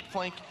do a late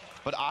flank,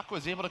 but Aqua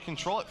is able to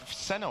control it.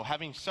 Facento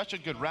having such a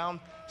good round.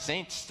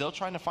 Saints still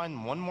trying to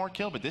find one more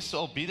kill, but this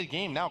will be the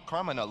game. Now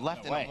Karma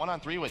left in a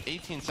 1-on-3 with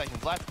 18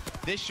 seconds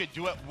left. This should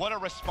do it. What a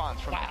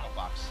response from Echo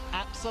Fox.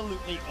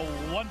 Absolutely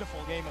a wonderful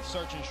game of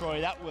Search and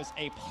Destroy. That was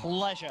a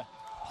pleasure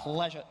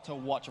to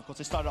watch. Of course,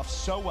 it started off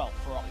so well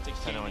for OpTic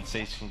Gaming. Facento and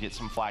Saints can get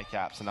some fly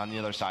caps, and on the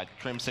other side,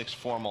 Crim6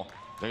 Formal.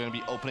 They're going to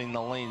be opening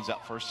the lanes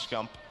up for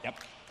Scump. Yep.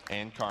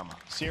 And Karma.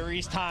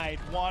 Series tied,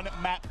 1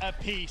 map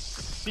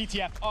apiece.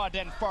 CTF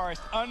Ardennes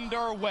Forest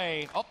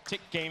underway. OpTic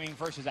Gaming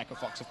versus Echo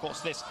Fox. Of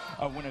course, this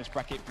winners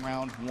bracket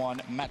round 1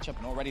 matchup,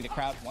 and already the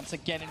crowd once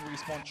again in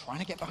respawn, trying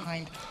to get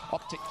behind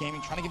OpTic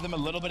Gaming, trying to give them a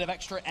little bit of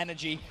extra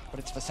energy, but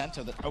it's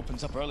Facento that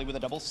opens up early with a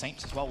double.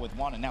 Saints as well with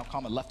 1, and now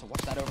Karma left to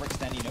watch that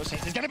overextend. You know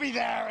Saints is going to be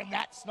there, and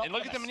that's not. And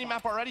look at the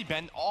mini-map already,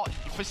 Ben.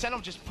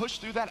 Facento just pushed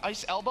through that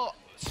ice elbow,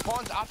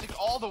 spawns OpTic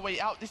all the way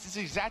out. This is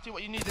exactly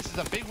what you need. This is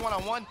a big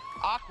one-on-one.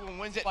 Aqua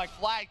wins it.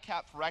 Flag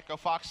cap for Echo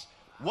Fox.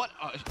 What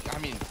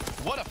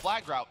a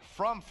flag route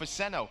from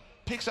Facento.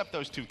 Picks up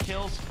those 2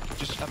 kills,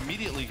 just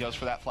immediately goes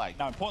for that flag.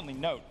 Now, importantly,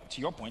 note,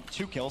 to your point,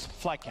 2 kills,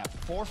 flag cap,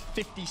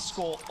 450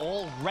 score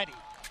already.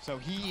 So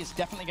he is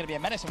definitely going to be a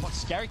menace. And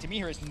what's scary to me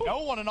here is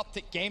no one in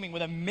OpTic Gaming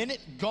with a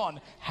minute gone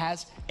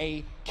has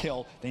a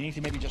kill. They need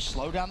to maybe just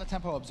slow down the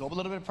tempo, absorb a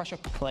little bit of pressure,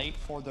 play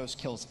for those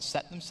kills,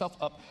 set themselves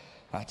up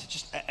to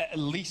just at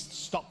least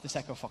stop this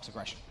Echo Fox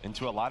aggression. And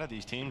to a lot of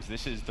these teams,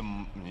 this is the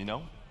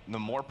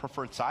more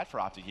preferred side for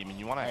OpTic Gaming.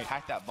 You want to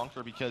attack that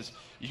bunker because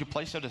you can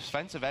play so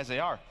defensive as they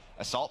are.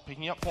 Assault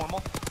picking up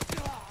Formal.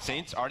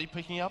 Saints already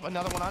picking up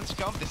another one on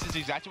Scump. This is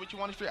exactly what you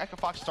want for your Echo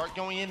Fox. Start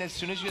going in as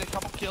soon as you get a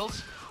couple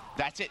kills.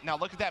 That's it. Now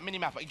look at that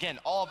minimap. Again,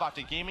 all about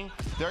OpTic Gaming.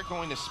 They're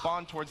going to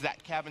spawn towards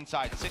that cabin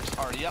side. 6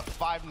 already up,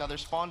 5 another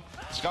spawn.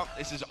 Scump,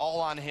 this is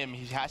all on him.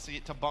 He has to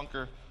get to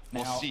bunker.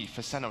 We'll see.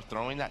 Facento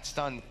throwing that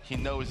stun. He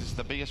knows it's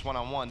the biggest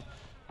one-on-one.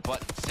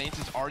 But Saints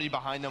is already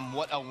behind them.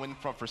 What a win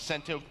from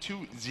Facento.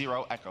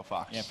 2-0 Echo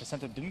Fox. Yeah,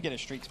 Facento didn't get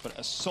his streaks, but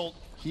Assault,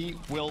 he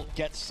will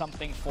get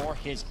something for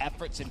his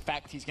efforts. In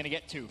fact, he's going to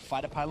get 2.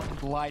 Fighter Pilot and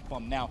Glide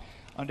Bomb now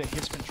under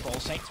his control.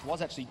 Saints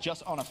was actually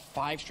just on a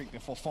 5 streak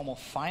before Formal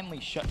finally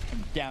shut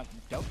him down.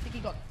 Don't think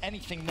he got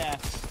anything there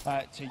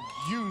to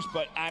use,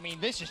 but I mean,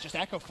 this is just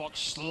Echo Fox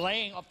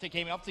slaying OpTic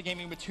Gaming. OpTic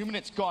Gaming with 2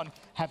 minutes gone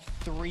have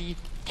 3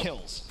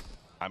 kills.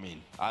 I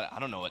mean, I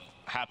don't know what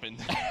happened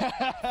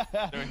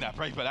during that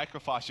break, but Echo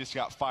Fox just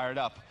got fired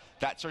up.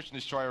 That Search and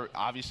Destroy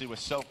obviously was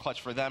so clutch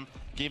for them,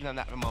 gave them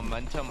that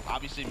momentum.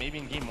 Obviously, maybe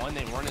in game 1,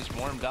 they weren't as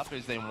warmed up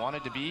as they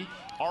wanted to be.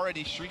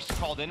 Already streaks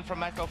called in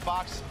from Echo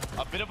Fox.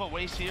 A bit of a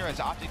waste here as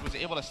OpTic was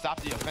able to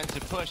stop the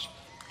offensive push,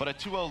 but a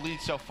 2-0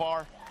 lead so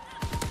far.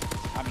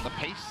 I mean, the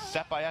pace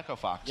set by Echo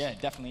Fox. Yeah,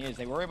 it definitely is.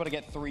 They were able to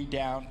get 3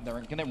 down. They're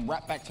going to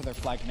wrap back to their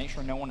flag, make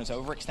sure no one is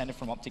overextended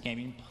from OpTic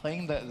Gaming,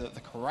 playing the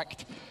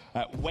correct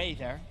way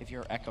there. If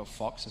you're Echo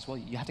Fox as well,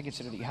 you have to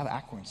consider that you have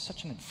Aqua in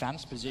such an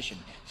advanced position,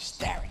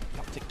 staring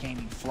at OpTic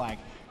Gaming flag.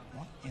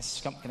 What is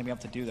Scump going to be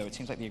able to do, though? It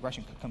seems like the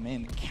aggression could come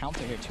in.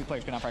 Counter here. 2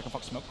 players going out for Echo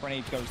Fox. Smoke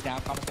grenade goes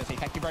down. Karma's going to say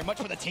thank you very much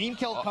for the team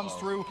kill. Comes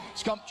through.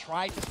 Scump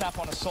tried to snap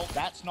on Assault.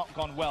 That's not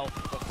gone well,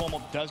 but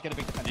Formal does get a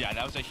big defense. Yeah,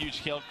 that was a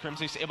huge kill.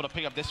 Crim6 able to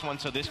pick up this one,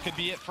 so this could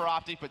be it for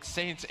OpTic, but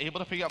Saints able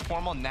to pick up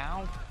Formal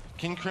now.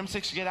 Can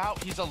Crim6 get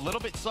out? He's a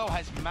little bit slow,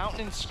 has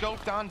Mountain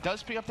scoped on,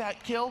 does pick up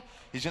that kill.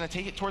 He's going to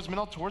take it towards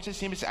middle, towards his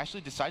team. He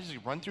actually decides to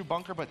run through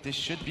bunker, but this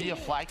should be a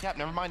flag cap.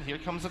 Never mind, here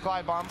comes the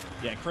glide bomb.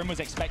 Yeah, Crim was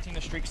expecting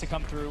the streaks to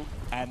come through,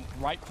 and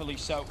rightfully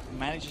so,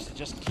 manages to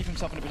just keep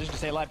himself in a position to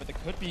stay alive, but there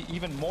could be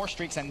even more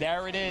streaks, and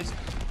there it is.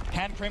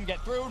 Can Crim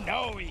get through?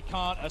 No, he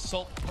can't.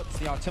 Assault puts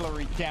the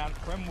artillery down.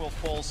 Crim will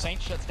fall. Saint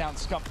shuts down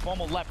Scump.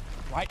 Formal left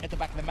right at the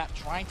back of the map,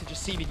 trying to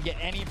just see if he can get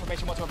any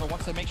information whatsoever.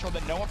 Wants to make sure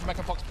that no one from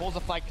Echo Fox pulls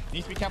the flag.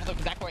 Needs to be careful though,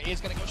 because Aqua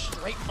is going to go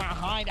straight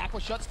behind. Aqua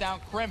shuts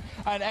down Crim,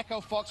 and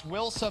Echo Fox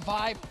will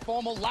survive.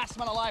 Formal, last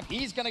man alive.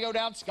 He's going to go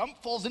down. Scump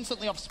falls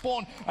instantly off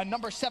spawn, and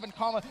number 7,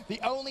 Karma, the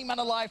only man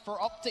alive for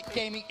OpTic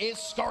Gaming, is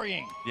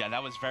scurrying. Yeah,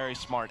 that was very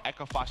smart.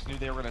 Echo Fox knew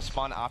they were going to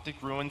spawn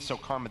OpTic Ruins, so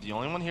Karma, the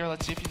only one here.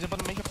 Let's see if he's able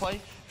to make a play.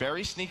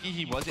 Very sneaky.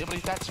 He was able to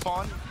get that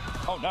spawn.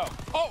 Oh no.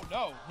 Oh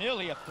no.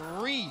 Nearly a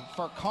 3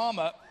 for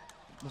Karma.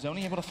 Was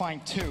only able to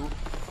find 2.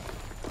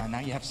 And now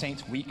you have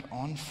Saints weak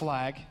on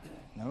flag.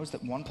 Knows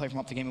that one player from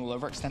OpTic Gaming will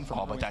overextend from.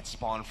 Oh, but that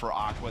spawn for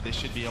Aqua, this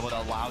should be able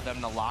to allow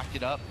them to lock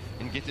it up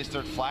and get this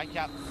 3rd flag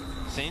cap.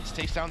 Saints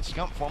takes down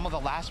Scump. Formal, the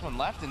last one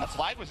left, and the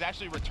flag was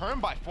actually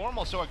returned by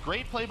Formal, so a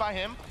great play by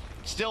him.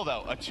 Still,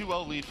 though, a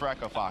 2-0 lead for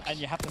Echo Fox. And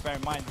you have to bear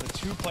in mind, the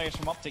 2 players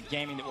from OpTic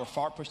Gaming that were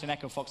far pushed in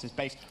Echo Fox's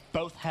base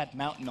both had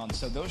Mountain on,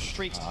 so those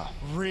streaks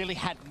really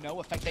had no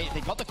effect. They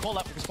got the call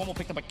out because Formal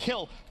picked up a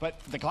kill,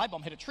 but the Glide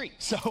Bomb hit a tree.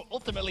 So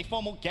ultimately,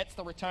 Formal gets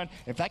the return.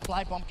 If that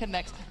Glide Bomb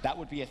connects, that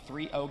would be a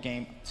 3-0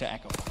 game to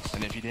Echo Fox.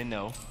 And if you didn't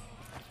know,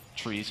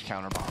 trees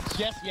counter bombs.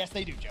 Yes,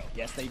 they do, Joe.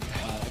 Yes, they do.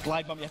 A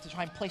Glide Bomb you have to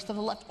try and place to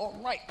the left or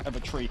right of a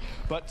tree.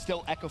 But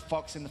still, Echo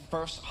Fox in the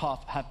first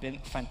half have been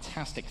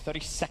fantastic.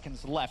 30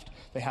 seconds left.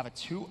 They have a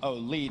 2-0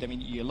 lead. I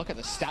mean, you look at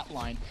the stat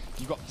line.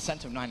 You've got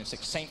Cento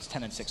 9-6, Saints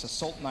 10-6,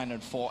 Assault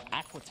 9-4,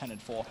 Aqua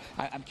 10-4.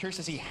 I'm curious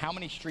to see how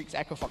many streaks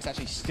Echo Fox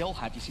actually still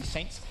have. You see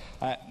Saints,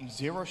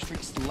 0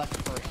 streaks left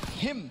for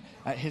him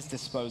at his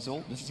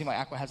disposal. Doesn't seem like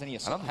Aqua has any.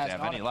 I don't think they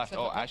have any left.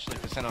 Oh, actually,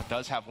 Cento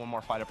does have one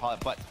more fighter pilot,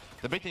 but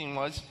the big thing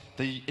was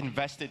they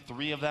invested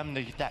 3 of them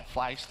to get that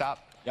flag stop.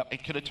 Yep.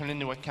 It could have turned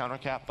into a counter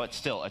cap, but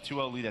still, a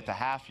 2-0 lead at the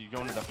half. You go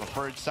into the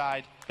preferred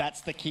side.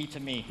 That's the key to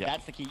me. Yep.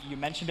 That's the key. You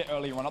mentioned it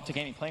earlier on OpTic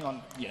Gaming playing on,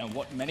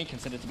 what many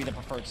consider to be the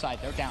preferred side.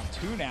 They're down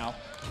 2 now.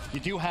 You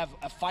do have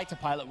a fighter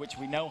pilot, which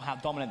we know how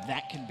dominant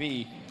that can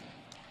be.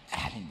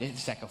 I mean,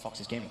 this is Echo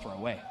Fox's game to throw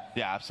away.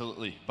 Yeah,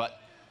 absolutely.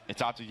 But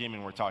it's OpTic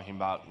Gaming we're talking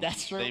about.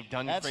 That's true. They've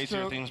done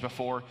crazier things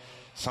before.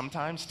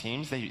 Sometimes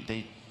teams,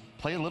 they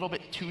play a little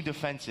bit too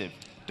defensive.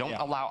 Don't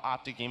allow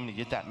OpTic Gaming to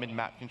get that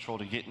mid-map control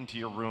to get into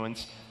your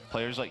ruins.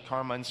 Players like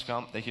Karma and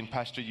Scump, they can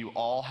pester you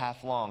all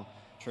half long.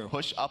 True.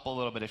 Push up a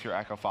little bit if you're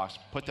Echo Fox.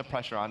 Put the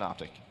pressure on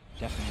OpTic.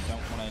 Definitely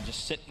don't want to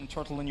just sit and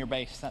turtle in your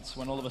base. That's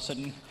when all of a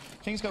sudden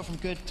things go from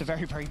good to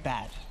very, very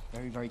bad.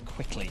 Very, very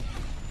quickly.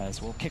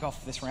 As we'll kick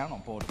off this round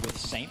on board with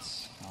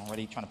Saints.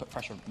 Already trying to put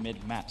pressure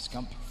mid-map.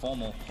 Scump,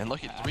 Formal. And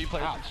look at 3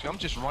 players from Scump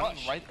just running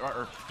right,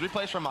 or 3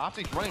 players from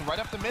OpTic running right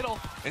up the middle.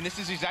 And this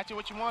is exactly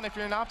what you want if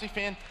you're an OpTic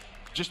fan.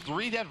 Just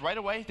 3 dead right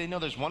away. They know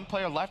there's 1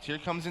 player left. Here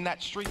comes in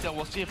that streak, though.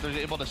 We'll see if they're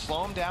able to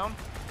slow him down.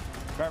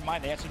 Bear in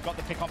mind, they actually got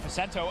the pick on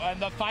Cento, and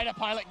the fighter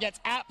pilot gets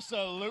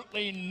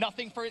absolutely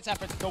nothing for its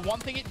efforts. The one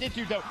thing it did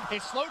do, though,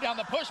 is slow down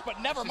the push, but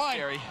never mind.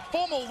 Scary.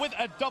 Formal with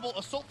a double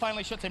assault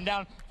finally shuts him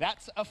down.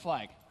 That's a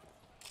flag.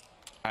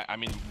 I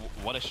mean,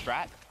 what a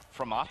strat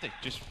from OpTic.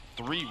 Just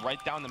 3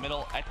 right down the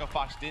middle. Echo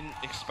Fox didn't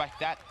expect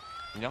that,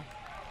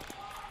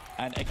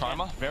 And again,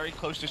 Karma, very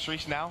close to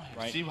streaks now.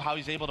 Right. See how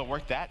he's able to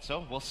work that.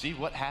 So we'll see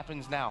what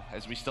happens now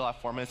as we still have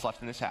 4 minutes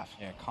left in this half.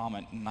 Yeah,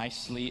 Karma,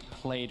 nicely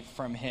played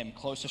from him.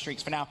 Close to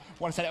streaks for now.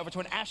 Want to send it over to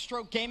an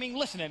Astro Gaming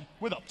listening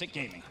with OpTic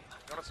Gaming.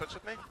 You want to switch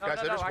with me? No, Guys,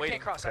 no, they're just I waiting.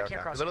 can't cross. I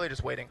can't cross. Literally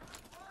just waiting.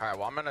 All right,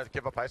 well, I'm going to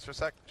give up ice for a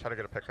sec. Try to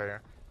get a pick right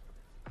here.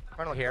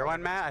 Here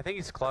one, Matt? I think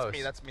he's close.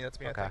 That's me,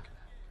 okay. I think.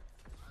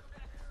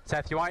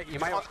 Seth, you might...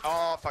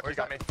 Oh, fuck, you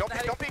got me. Don't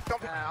peek.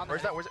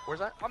 Where's that? Where's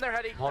that? On their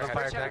heady. Hold on,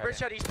 fire tank. Bridge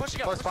heady. He's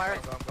pushing up. Close fire.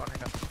 I'm going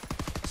right now.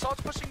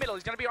 Assault's pushing middle.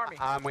 He's going to be army.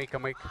 I'm weak. You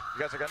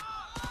guys are good?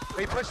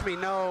 He pushed me.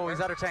 No, he's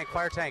out of tank.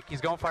 Fire tank.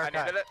 He's going fire cut.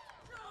 I needed it.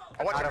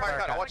 I'll watch your fire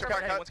cut.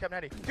 One's Captain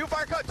Heady. 2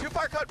 fire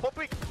cut. Both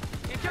weak.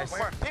 Team kill.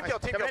 Team kill.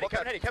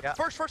 Captain Heady.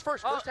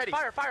 First Heady.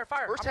 Fire.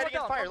 First Heady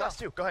and fire. Last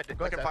 2. Go ahead.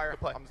 Looking fire.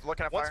 I'm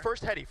looking at fire. One's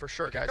first Heady for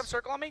sure, guys. Come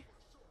circle on me.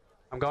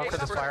 I'm going for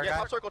this fire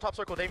guy. Top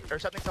circle. Dave, or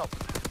something's help.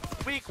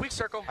 Weak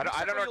circle. I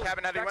don't know where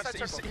Cabin Heady went.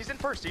 He's in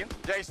first, Ian.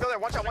 Yeah, he's still there.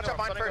 Watch out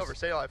behind first.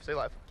 Stay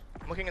alive.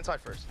 I'm looking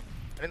inside first.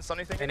 I didn't stun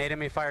anything. They needed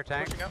me fire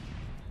tank.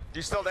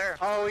 He's still there.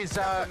 Oh, he's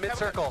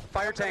mid-circle.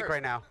 Fire tank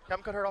right now.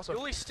 Cabin cut hurt also.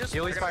 Yuli's still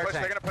Yuli's fire tank.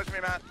 They're going to push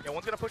me, Matt. Yeah,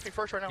 one's going to push me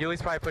first right now.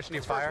 Yuli's probably pushing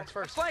you fire.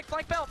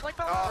 Flank bell.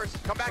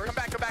 Come back,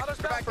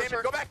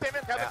 Damon. Go back,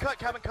 Damon.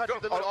 Cabin cut.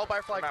 All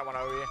by flag. Matt went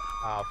OE.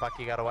 Oh, fuck,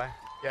 he got away.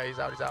 Yeah, he's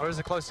out. Where's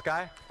the closest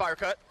guy? Fire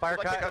cut,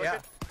 yeah.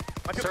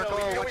 Circle,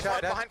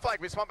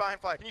 we spawn behind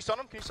flag. Can you stun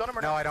him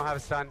or no? No, I don't have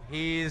a stun.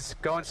 He's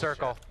going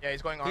circle. Yeah,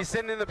 he's going on. He's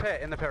sitting in the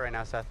pit right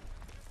now, Seth.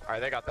 All right,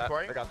 they got that.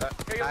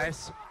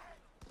 Nice.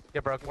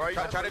 Get broken. Where are you?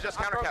 Try to just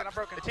counter cap.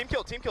 Team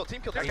kill. Team kill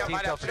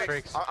for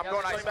streaks. I'm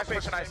going ice.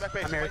 Pushing ice.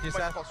 I'm here with you,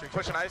 Seth.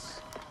 Pushing ice.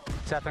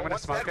 Seth, I'm going to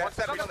smoke it.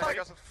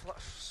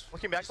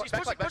 Looking back. He's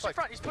pushing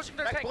front. He's pushing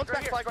their tank. One's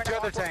back flag right now. 2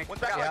 other tank.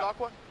 One's back flag,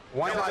 Aqua.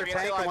 One's on the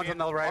tank and one's on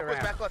the right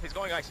ramp. back left. He's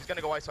going ice. He's going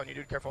to go ice on you,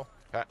 dude. Careful.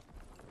 Okay.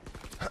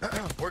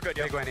 We're good,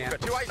 yo. Big win, Ian.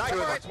 2 ice.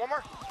 Nice. One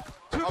more.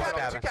 2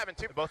 cabin.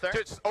 Both there.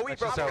 OE,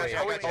 bro.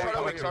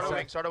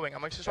 Start a wing. I'm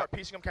going to start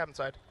piecing them cabin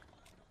side.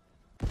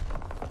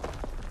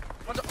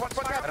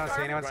 I don't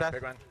see anyone, Seth.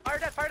 Fire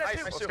dead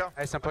too. Let's go.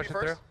 Nice, I'm pushing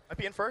through. Might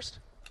be in first.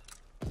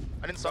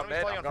 I didn't stun him.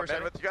 He's playing on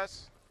first. With you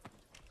guys.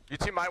 You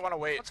two might want to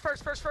wait. What's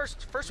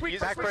first week?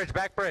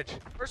 Back bridge.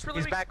 First really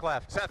He's weak. back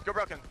left. Seth, go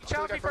broken.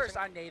 Challenge me first.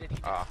 I naded.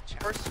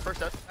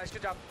 First death. Nice,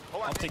 good job.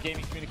 OpTic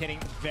Gaming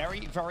communicating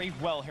very, very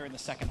well here in the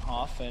second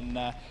half, and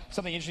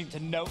something interesting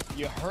to note,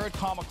 you heard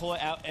Karma call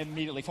it out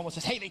immediately. Formal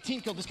says, hey, they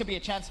team killed, this could be a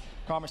chance.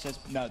 Karma says,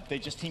 no, they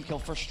just team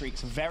killed for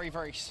streaks. Very,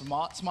 very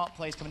smart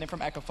plays coming in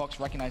from Echo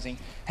Fox, recognizing,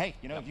 hey,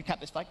 you know, if you cap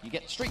this fight, you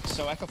get streaks.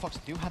 So Echo Fox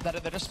do have that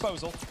at their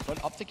disposal, but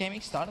OpTic Gaming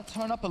started to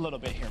turn up a little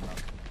bit here, bro.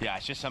 Yeah,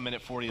 it's just a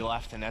minute 40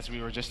 left, and as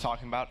we were just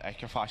talking about,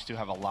 Echo Fox do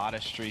have a lot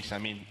of streaks. I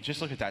mean,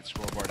 just look at that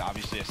scoreboard.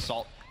 Obviously,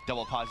 Assault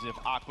double positive,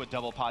 Aqua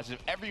double positive,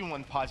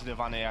 everyone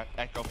positive on the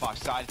Echo Fox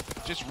side.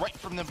 Just right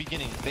from the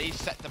beginning, they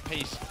set the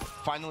pace.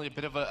 Finally, a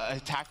bit of an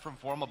attack from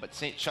Formal, but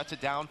Saint shuts it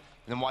down.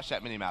 And then watch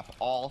that minimap.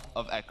 All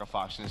of Echo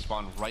Fox and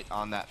spawn right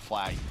on that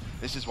flag.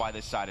 This is why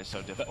this side is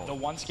so difficult. The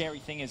one scary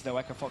thing is, though,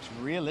 Echo Fox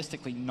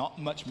realistically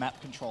not much map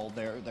control.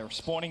 They're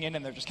spawning in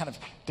and they're just kind of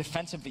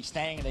defensively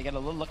staying, and they get a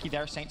little lucky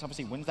there. Saints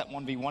obviously wins that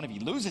 1v1. If he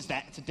loses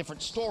that, it's a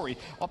different story.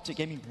 OpTic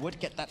Gaming would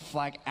get that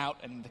flag out,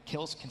 and the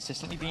kills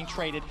consistently being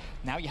traded.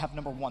 Now you have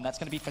number one. That's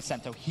going to be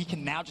Facento. He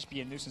can now just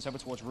be a nuisance over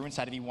towards Ruin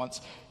side if he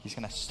wants. He's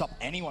going to stop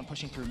anyone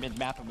pushing through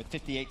mid-map, and with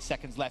 58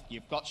 seconds left,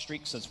 you've got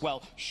streaks as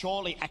well.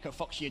 Surely, Echo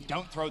Fox, you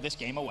don't throw this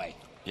game away.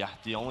 Yeah,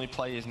 the only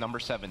play is number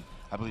 7.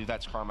 I believe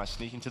that's Karma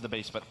sneaking to the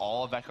base, but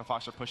all of Echo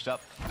Fox are pushed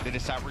up. They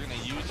decide we're going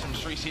to use some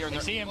streaks here, and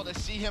they're able to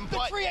see him. The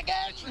tree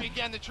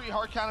again! The tree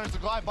hard counters the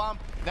glide bomb.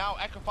 Now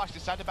Echo Fox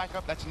decide to back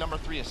up. That's number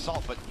 3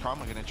 Assault, but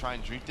Karma going to try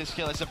and drink this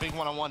kill. It's a big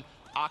one-on-one.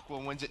 Aqua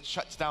wins it,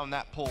 shuts down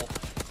that pull.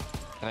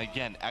 And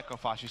again, Echo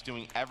Fox is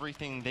doing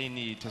everything they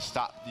need to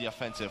stop the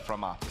offensive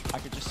from OpTic. I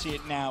could just see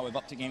it now if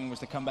OpTic Gaming was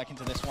to come back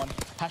into this one.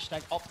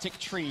 Hashtag OpTic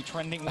Tree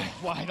trending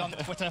wide on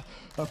Twitter.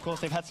 Of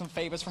course, they've had some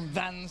favors from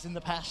Vans in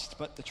the past,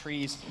 but the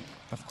trees,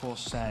 of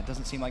course,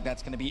 doesn't seem like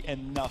that's going to be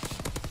enough.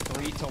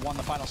 3-1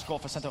 the final score.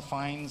 Facento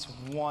finds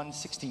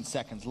 16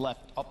 seconds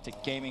left.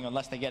 OpTic Gaming,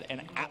 unless they get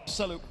an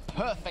absolute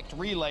perfect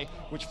relay,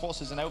 which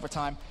forces an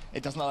overtime,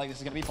 it doesn't look like this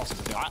is going to be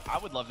possible. I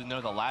would love to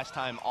know the last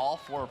time all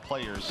 4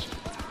 players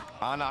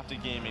on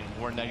OpTic Gaming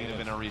were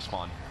negative in a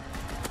respawn.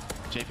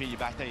 JP, you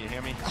back there? You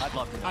hear me? I'd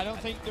love to know. I don't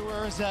think there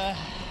was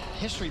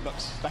history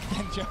books back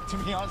then, Joe,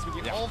 to be honest with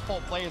you. Yeah. All 4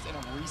 players in a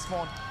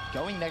respawn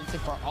going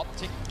negative for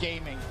OpTic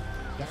Gaming.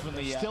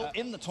 Definitely still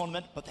in the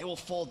tournament, but they will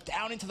fall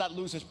down into that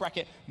loser's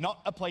bracket. Not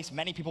a place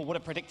many people would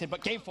have predicted,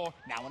 but Game 4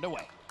 now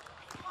underway.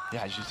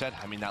 Yeah, as you said,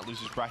 I mean, that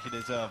loser's bracket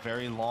is a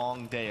very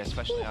long day,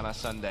 especially on a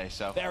Sunday.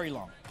 So very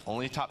long.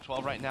 Only top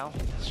 12 right now.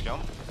 Scum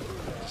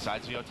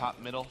decides to go top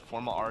middle.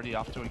 Formal already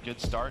off to a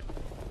good start.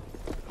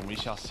 And we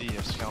shall see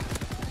if Scum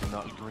and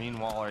the Green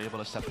Wall are able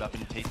to step it up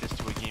and take this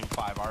to a Game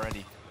 5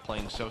 already.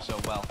 Playing so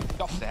well.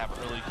 They have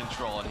early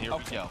control, and here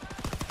we go.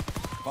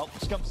 Well,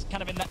 Scump's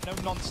kind of in that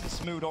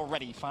no-nonsense mood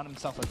already. Found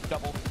himself a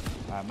double.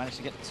 Managed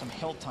to get some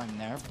hill time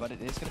there, but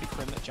it is going to be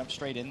Krim that jumps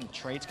straight in. The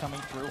trade's coming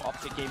through.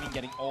 OpTic Gaming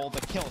getting all the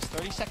kills.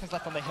 30 seconds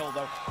left on the hill,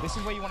 though. This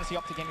is where you want to see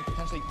OpTic Gaming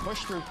potentially push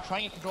through,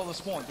 trying to control the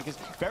spawn, because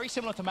very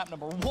similar to map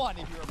number 1,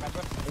 if you remember,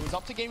 it was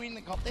OpTic Gaming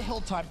that got the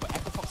hill time, but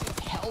Echo Fox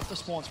held the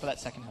spawns for that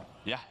second hill.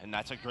 Yeah, and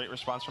that's a great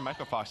response from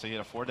Echo Fox. They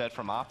get a 4 dead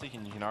from OpTic,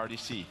 and you can already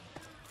see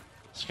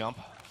Scump,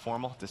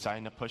 Formal,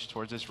 deciding to push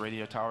towards this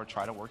radio tower,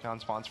 try to work on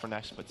spawns for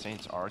next, but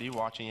Saints already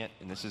watching it,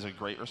 and this is a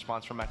great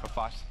response from Echo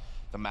Fox.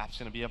 The map's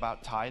going to be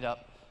about tied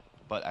up,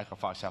 but Echo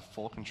Fox have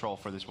full control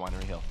for this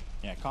Winery Hill.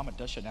 Yeah, Karma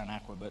does shut down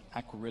Aqua, but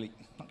Aqua really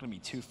not going to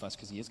be too fussed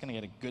because he is going to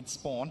get a good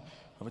spawn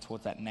over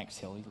towards that next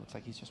hill. He looks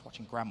like he's just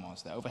watching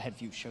Grandma's. The overhead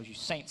view shows you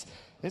Saints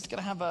is going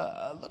to have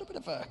a little bit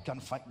of a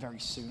gunfight very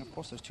soon. Of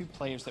course, those 2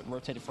 players that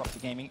rotated for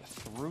OpTic Gaming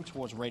through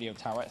towards Radio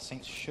Tower.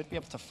 Saints should be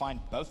able to find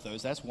both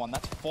those. There's one.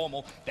 That's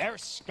Formal.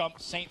 There's Scump.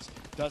 Saints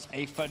does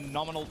a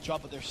phenomenal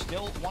job, but there's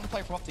still 1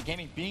 player from OpTic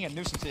Gaming being a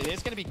nuisance. It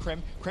is going to be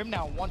Krim. Krim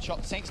now 1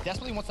 shot. Saints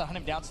desperately wants to hunt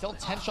him down. Still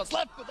 10 shots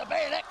left, but the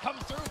bayonet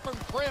comes through from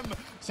Krim.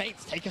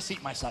 Saints, take a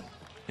seat, my son.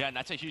 Yeah, and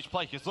that's a huge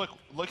play, because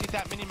look at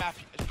that mini-map.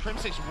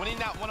 Crim6 winning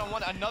that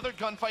one-on-one. Another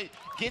gunfight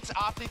gets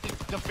OpTic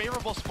the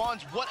favorable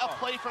spawns. What a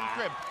play from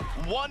Krim.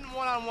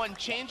 One-on-one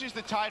changes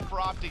the tide for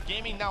OpTic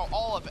Gaming. Now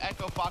all of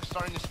Echo Fox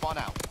starting to spawn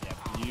out.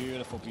 Yeah,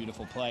 beautiful,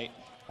 beautiful play.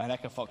 And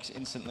Echo Fox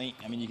instantly,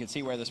 I mean, you can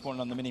see where they're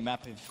spawning on the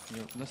mini-map if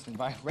you're listening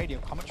by radio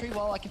commentary.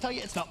 Well, I can tell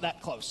you it's not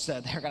that close.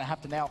 They're going to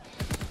have to now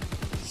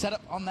set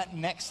up on that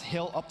next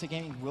hill. OpTic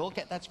Gaming will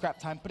get that scrap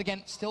time, but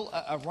again, still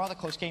a rather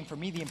close game. For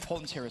me, the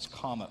importance here is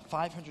Karma.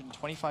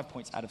 525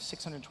 points out of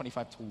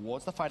 625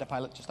 towards the fighter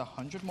pilot, just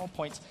 100 more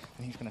points,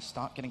 and he's going to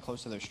start getting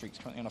close to those streaks.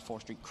 Currently on a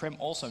 4 streak. Krim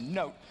also,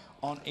 note,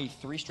 on a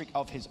 3 streak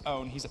of his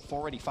own. He's at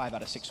 485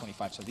 out of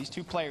 625. So these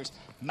 2 players,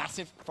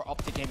 massive for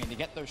OpTic Gaming to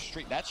get those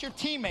streaks. That's your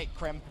teammate,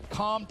 Krim.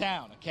 Calm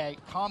down, okay?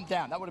 Calm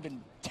down. That would have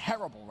been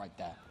terrible right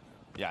there.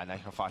 Yeah, and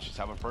Echo Fox just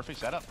have a perfect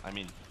setup. I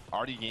mean,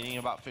 already gaining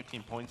about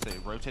 15 points. They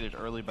rotated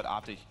early, but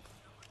OpTic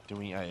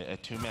doing a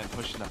two-man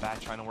push in the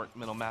back, trying to work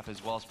middle map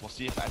as well. So we'll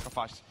see if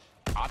Echofox,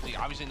 OpTic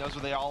obviously knows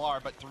where they all are,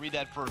 but 3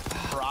 dead for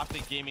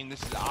OpTic Gaming.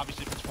 This is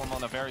obviously puts Formal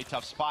in a very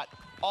tough spot.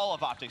 All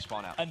of OpTic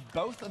spawn out. And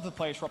both of the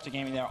players for OpTic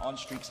Gaming there on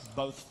streaks,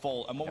 both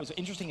full. And what was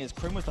interesting is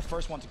Krim was the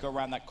first one to go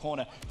around that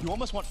corner. You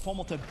almost want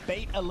Formal to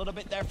bait a little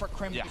bit there for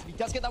Krim. Because if he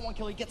does get that one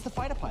kill, he gets the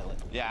fighter pilot.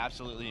 Yeah,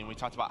 absolutely. And we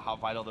talked about how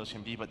vital those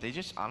can be, but they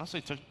just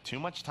honestly took too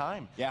much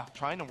time. Yeah.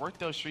 Trying to work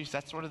those streaks,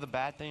 that's sort of the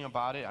bad thing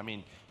about it. I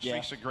mean,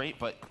 streaks are great,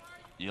 but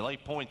you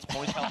like points.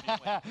 Points help you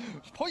win.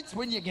 Points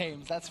win your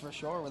games, that's for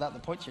sure. Without the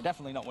points, you're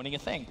definitely not winning a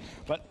thing.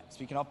 But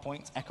speaking of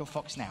points,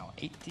 Echofox now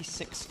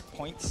 86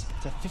 points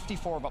to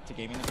 54 of OpTic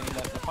Gaming. They're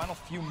getting the final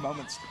few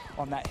moments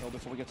on that hill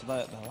before we get to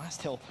the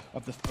last hill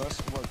of the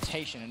first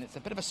rotation. And it's a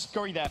bit of a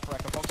scurry there for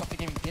Echofox. OpTic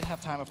Gaming did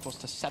have time, of course,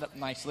 to set up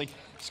nicely.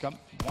 Scump,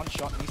 one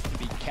shot, needs to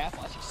be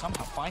careful as he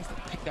somehow finds the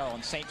pick there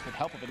on Saints with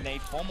help of a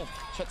nade. Formal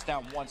shuts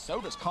down one,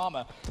 so does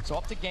Karma. So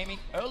OpTic Gaming,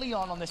 early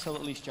on this hill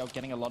at least, Joe,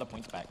 getting a lot of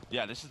points back.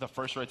 Yeah, this is the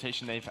first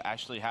rotation they've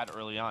actually had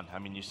early on. I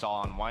mean, you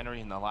saw on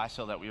Winery in the last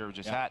hill that we were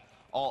just at,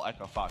 all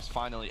Echofox.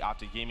 Finally,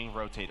 OpTic Gaming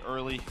rotate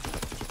early.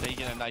 They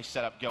get a nice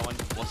setup going.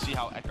 We'll see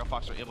how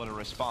Echofox are able to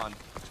respond.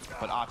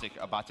 But OpTic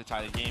about to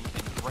tie the game,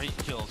 and great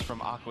kills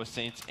from Aqua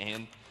Saints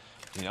and,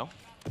 you know,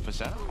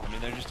 Faceta. I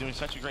mean, they're just doing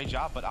such a great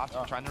job, but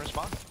OpTic trying to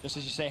respond. Just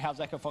as you say, how's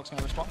Echofox going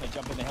to respond? They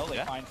jump in the hill, they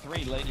find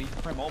 3. Lately,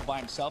 Krim all by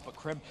himself, but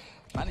Krim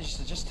manages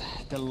to just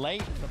delay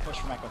the push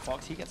from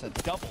Echofox. He gets a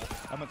double,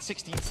 and with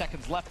 16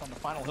 seconds left on the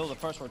final hill, the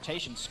first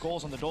rotation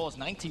scores on the doors,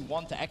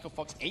 91 to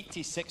Echofox,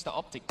 86 to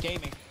OpTic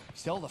Gaming.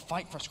 Still the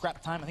fight for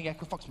scrap time. I think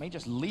Echofox may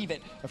just leave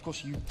it. Of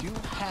course, you do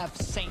have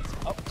Saints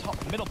up top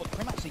middle, but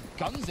Krim actually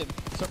guns him.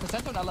 So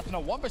Facento now left in a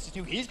 1 versus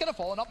 2. He's going to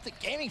fall, and OpTic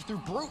Gaming through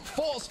brute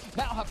force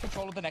now have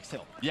control of the next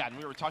hill. Yeah, and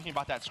we were talking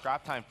about that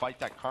scrap time fight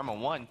that Karma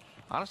won.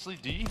 Honestly,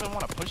 do you even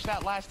want to push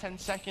that last 10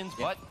 seconds?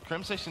 But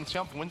Crimsix and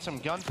Scump win some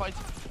gunfights.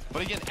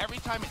 But again, every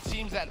time it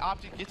seems that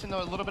OpTic gets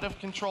into a little bit of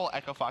control,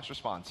 Echofox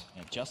responds.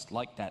 Yeah, just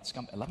like that.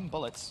 Scump, 11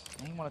 bullets.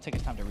 He want to take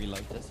his time to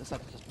reload this. This is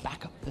just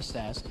back up the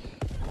stairs.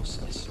 Of course,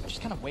 it's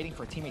just kind of waiting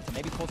for a teammate to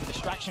maybe cause a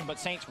distraction, but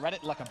Saints read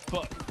it like a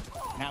book.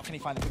 Now can he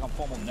find the pick on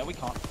Formal? No, he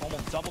can't. Formal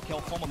double kill.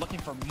 Formal looking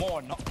for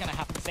more. Not going to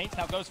happen. Saints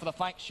now goes for the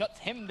flank, shuts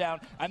him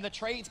down, and the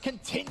trades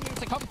continue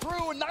to come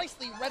through.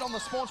 Nicely read on the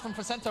spawns from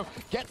Facento.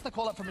 Gets the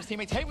call up from his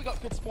teammates. Hey, we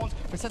got good spawns.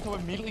 Facento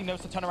immediately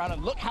knows to turn around,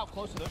 and look how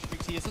close to those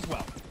streaks he is as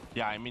well.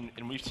 Yeah, I mean,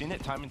 and we've seen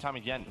it time and time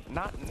again.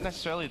 Not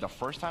necessarily the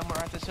first time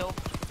we're at this hill,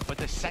 but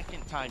the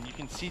second time you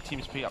can see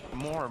teams pick up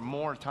more and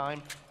more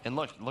time. And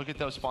look at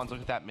those spawns,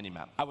 look at that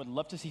mini-map. I would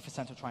love to see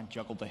Facento try and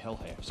juggle the hill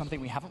here. Something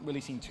we haven't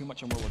really seen too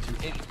much in World War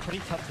II. It's pretty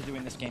tough to do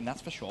in this game,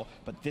 that's for sure.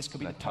 But this could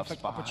be the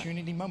perfect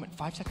opportunity moment.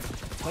 5 seconds.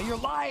 Play your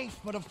life!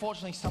 But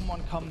unfortunately,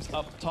 someone comes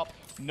up top.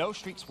 No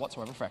streaks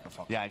whatsoever for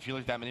Echofox. Yeah, if you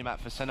look at that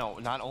mini-map, Facento,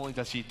 not only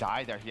does he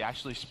die there, he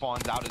actually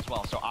spawns out as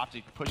well. So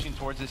OpTic pushing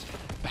towards this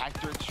back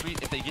dirt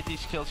street. If they get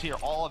these kills here,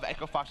 all of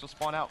Echofox will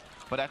spawn out.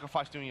 But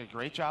Echofox doing a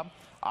great job.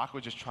 Aqua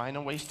just trying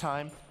to waste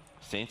time.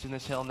 Saints in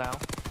this hill now.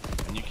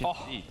 And you can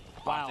see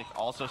OpTic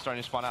also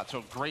starting to spawn out.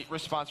 So great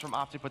response from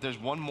OpTic, but there's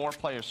one more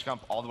player, Scump,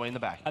 all the way in the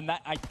back. And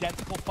that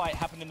identical fight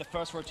happened in the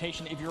first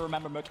rotation, if you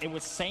remember, Mook. It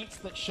was Saints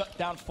that shut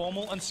down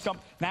Formal and Scump.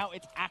 Now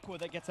it's Aqua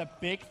that gets a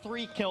big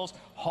 3 kills,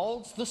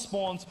 holds the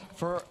spawns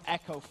for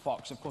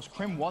Echofox. Of course,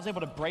 Krim was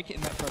able to break it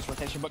in that first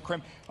rotation, but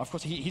Krim, of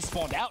course, he's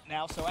spawned out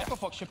now, so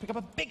Echofox should pick up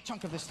a big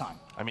chunk of this time.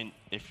 I mean,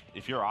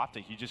 if you're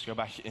OpTic, you just go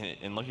back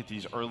and look at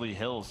these early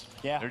hills.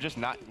 Yeah. They're just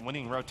not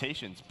winning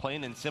rotations.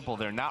 Plain and simple,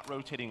 they're not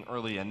rotating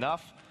early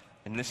enough.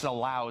 And this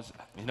allows,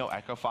 you know,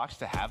 Echofox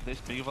to have this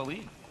big of a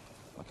lead.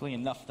 Luckily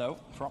enough, though,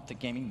 for OpTic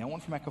Gaming, no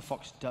one from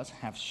Echofox does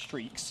have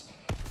streaks.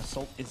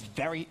 Assault is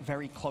very,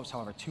 very close,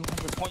 however.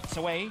 200 points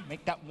away.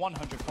 Make that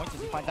 100 points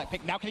as he finds that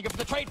pick. Now can he go for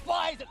the trade?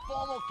 Flies at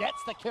Formal,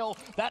 gets the kill.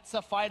 That's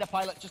a fighter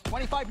pilot. Just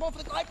 25 more for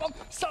the glide bomb.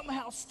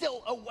 Somehow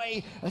still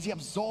away as he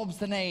absorbs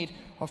the nade.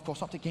 Of course,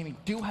 OpTic Gaming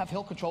do have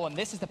hill control, and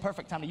this is the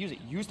perfect time to use it.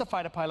 Use the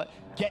fighter pilot,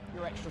 get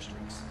your extra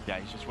streaks. Yeah,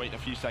 he's just waiting a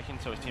few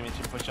seconds so his teammates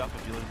can push up.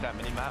 If you look at that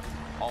mini-map,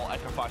 all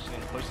Echofox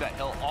can push that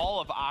hill. All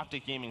of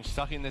OpTic Gaming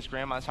stuck in this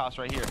grandma's house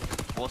right here.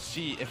 We'll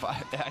see if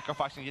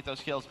Echofox can get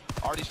those kills.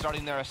 Already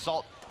starting their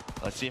assault.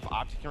 Let's see if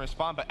OpTic can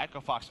respond, but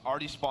Echofox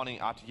already spawning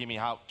OpTic Gaming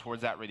out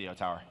towards that radio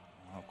tower.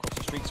 Of course,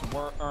 the streaks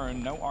were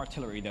earned. No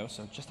artillery, though,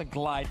 so just a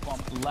glide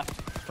bomb left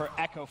for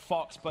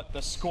Echofox, but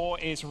the score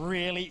is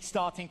really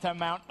starting to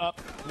mount up.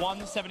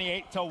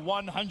 178 to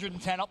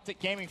 110. OpTic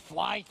Gaming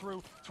fly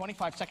through.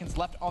 25 seconds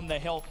left on the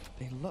hill.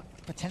 They look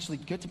potentially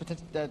good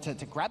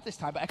to grab this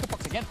time, but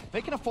Echofox, again,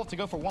 they can afford to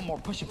go for one more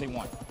push if they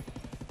want.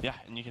 Yeah,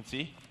 and you can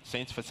see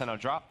Saints Facento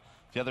drop.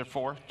 The other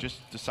 4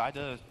 just decide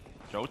to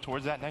go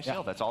towards that next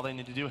hill. That's all they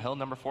need to do. Hill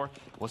number 4.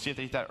 We'll see if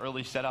they get that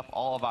early setup.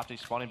 All of OpTic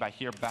spawning back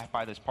here, back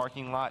by this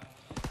parking lot.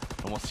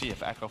 And we'll see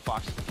if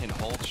Echofox can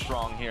hold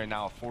strong here.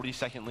 Now a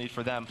 40-second lead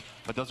for them.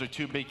 But those are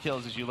 2 big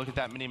kills as you look at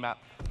that mini-map.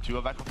 2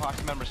 of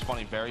Echofox members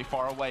spawning very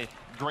far away.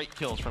 great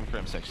kills from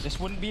Crim6. This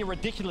wouldn't be a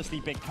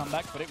ridiculously big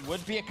comeback, but it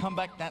would be a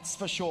comeback, that's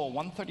for sure.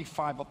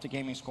 135 OpTic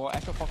Gaming score.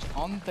 Echo Fox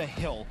on the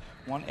hill,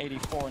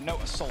 184. No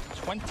assault,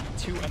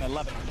 22 and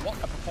 11. What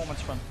a performance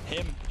from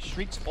him.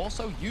 Streaks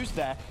also used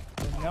there.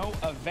 No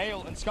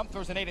avail, and Scump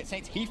throws a nade at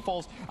Saints. He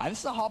falls. This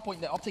is a hard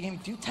point that OpTic Gaming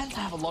do tend to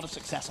have a lot of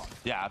success on.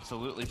 Yeah,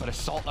 absolutely. But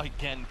Assault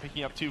again,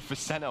 picking up 2 for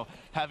Seno,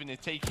 having to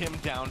take him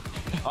down.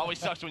 Always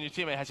sucks when your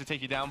teammate has to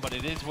take you down, but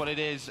it is what it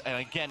is. And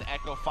again,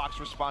 Echo Fox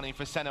responding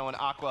for Seno and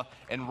Aqua.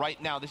 And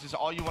right now, this is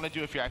all you want to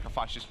do if you're Echo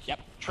Fox. Just keep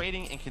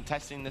trading and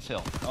contesting this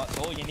hill. Well, that's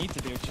all you need to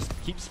do. Just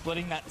keep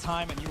splitting that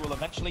time, and you will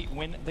eventually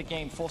win the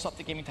game. Force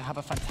OpTic Gaming to have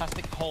a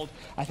fantastic hold.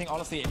 I think,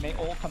 honestly, it may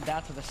all come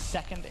down to the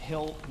second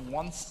hill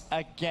once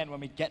again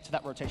when we get to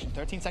that rotation.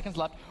 13 seconds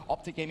left.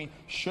 OpTic Gaming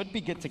should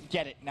be good to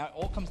get it. Now, it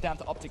all comes down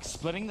to OpTic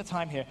splitting the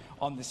time here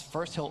on this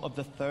first hill of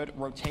the third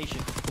rotation.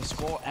 The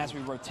score as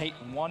we rotate,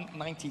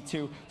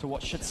 192 to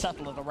what should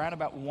settle at around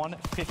about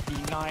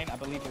 159. I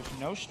believe there's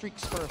no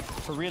streaks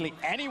for really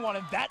anyone,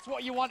 and that's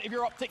what you want if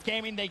you're OpTic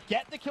Gaming. They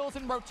get the kills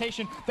in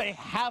rotation. They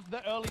have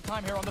the early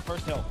time here on the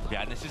first hill.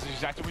 Yeah, and this is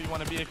exactly where you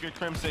want to be if you're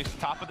Crim6.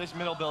 Top of this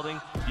middle building.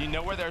 You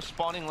know where they're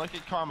spawning. Look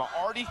at Karma.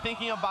 Already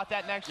thinking about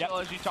that next hill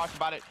as you talked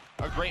about it.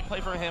 A great play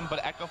for him,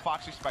 but Echo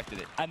Fox expected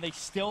it. And they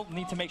still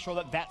need to make sure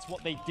that that's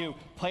what they do.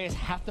 Players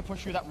have to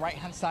push through that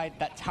right-hand side,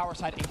 that tower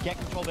side, and get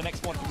control of the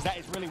next one, because that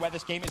is really where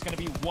this game is going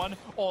to be won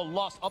or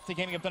lost. OpTic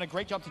Gaming have done a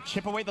great job to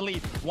chip away the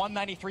lead.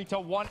 193 to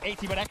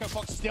 180, but Echo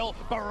Fox still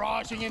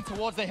barraging in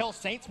towards the hill.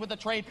 Saints with the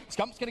trade.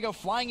 Scump's going to go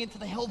flying into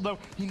the hill, though.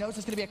 He knows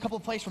there's going to be a couple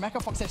of plays from Echo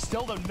Fox. There's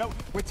still, though, no.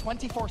 With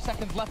 24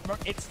 seconds left,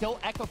 it's still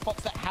Echo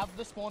Fox that have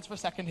the spawns for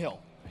second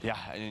hill. Yeah,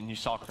 and you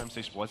saw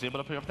Crim6 was able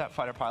to pick up that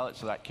fighter pilot,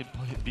 so that could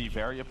be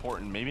very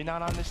important. Maybe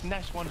not on this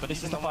next one, but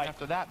this is the one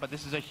after that. But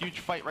this is a huge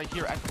fight right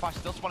here. Echo Fox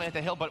still spawning at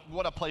the hill, but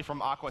what a play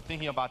from Aqua,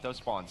 thinking about those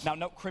spawns. Now,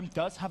 no, Crim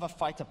does have a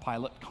fighter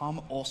pilot.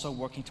 Calm also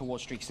working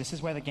towards streaks. This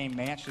is where the game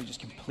may actually just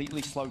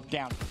completely slow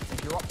down.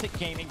 If you're OpTic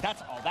Gaming,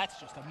 that's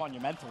just a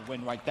monumental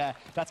win right there.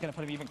 That's going to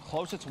put him even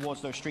closer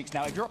towards those streaks.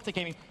 Now, if you're OpTic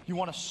Gaming, you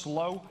want a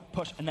slow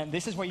push, and then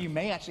this is where you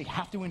may actually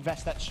have to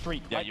invest that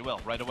streak. Yeah, you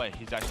will, right away.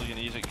 He's actually going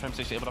to use it.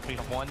 Crim6 able to pick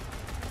up 1.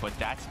 But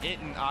that's it,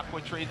 and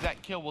Aqua trades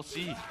that kill. We'll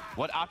see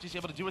what OpTic's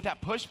able to do with that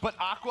push, but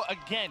Aqua,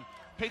 again,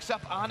 picks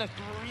up on a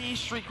 3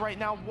 streak right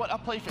now. What a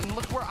play, and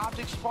look where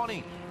OpTic's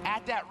spawning.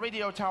 At that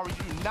radio tower,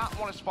 you do not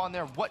want to spawn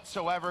there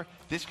whatsoever.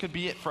 This could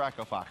be it for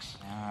Echo Fox.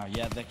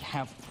 Yeah, they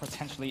have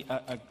potentially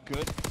a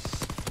good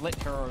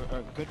split here, or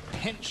a good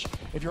pinch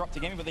if you're OpTic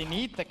Gaming, but they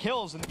need the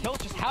kills, and the kills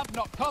just have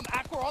not come.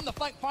 Aqua on the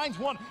flank finds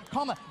one.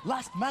 Karma,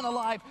 last man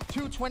alive,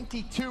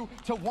 222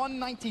 to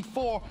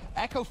 194.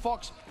 Echo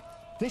Fox,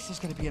 this is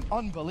going to be an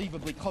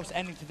unbelievably close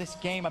ending to this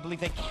game. I believe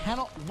they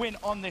cannot win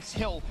on this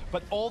hill,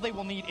 but all they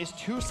will need is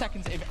 2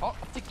 seconds. If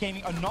OpTic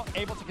Gaming are not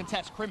able to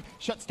contest, Crim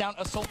shuts down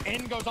Assault.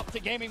 In goes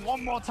OpTic Gaming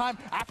one more time.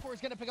 Aqua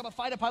is going to pick up a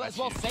fighter pilot as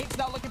well. Saints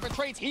now looking for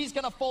trades. He's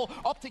going to fall.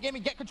 OpTic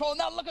Gaming get control.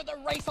 Now look at the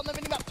race on the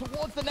minimap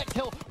towards the next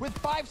hill with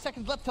 5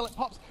 seconds left till it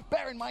pops.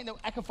 Bear in mind, though,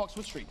 Echo Fox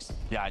with streaks.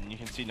 Yeah, and you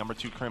can see number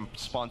 2 Crim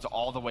spawns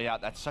all the way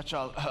out. That's such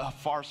a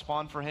far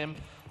spawn for him.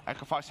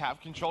 Echo Fox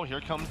have control.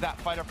 Here comes that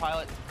fighter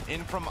pilot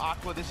in from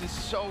Aqua. This is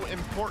so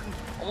important.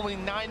 Only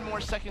 9 more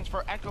seconds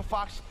for Echo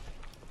Fox.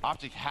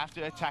 OpTic have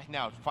to attack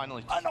now.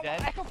 Finally, no,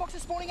 Echo Fox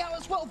is spawning out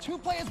as well. 2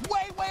 players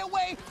way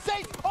away.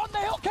 Saints on the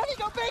hill. Can he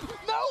go big?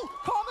 No!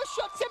 Karma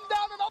shuts him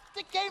down, and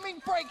OpTic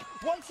Gaming break.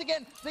 Once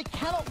again, they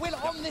cannot win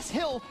on this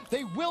hill.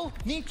 They will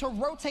need to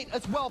rotate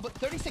as well, but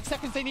 36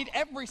 seconds, they need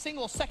every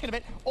single second of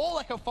it. All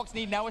Echo Fox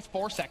need now is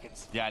 4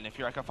 seconds. Yeah, and if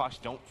you're Echo Fox,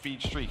 don't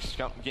feed streaks.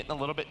 Getting a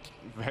little bit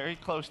very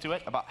close to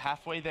it, about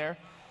halfway there.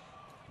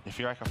 If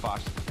you're Echo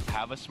Fox,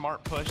 have a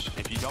smart push.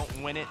 If you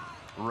don't win it,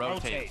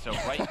 rotate. So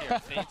right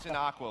here, Saints and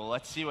Aqua,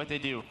 let's see what they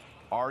do.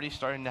 Already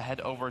starting to head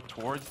over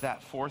towards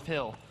that 4th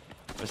hill.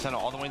 Viceno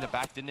all the way in the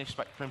back, didn't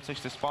expect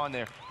Crim6 to spawn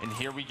there. And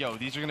here we go.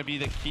 These are going to be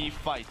the key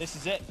fights. This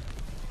is it.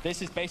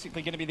 This is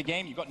basically going to be the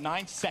game. You've got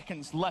 9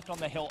 seconds left on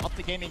the hill.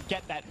 OpTic Gaming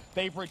get that.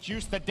 They've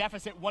reduced the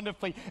deficit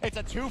wonderfully. It's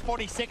a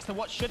 246 to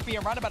what should be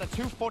around about a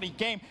 240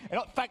 game.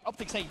 And in fact,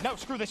 OpTic say, no,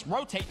 screw this,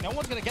 rotate. No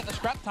one's going to get the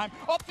scrap time.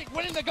 OpTic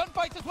winning the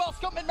gunfights as well.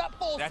 Scum in that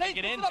ball. They have to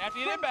get in, Ben.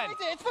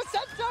 It's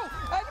Vicento,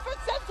 and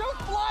Vicento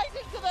flies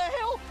into the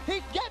hill.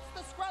 He gets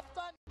the scrap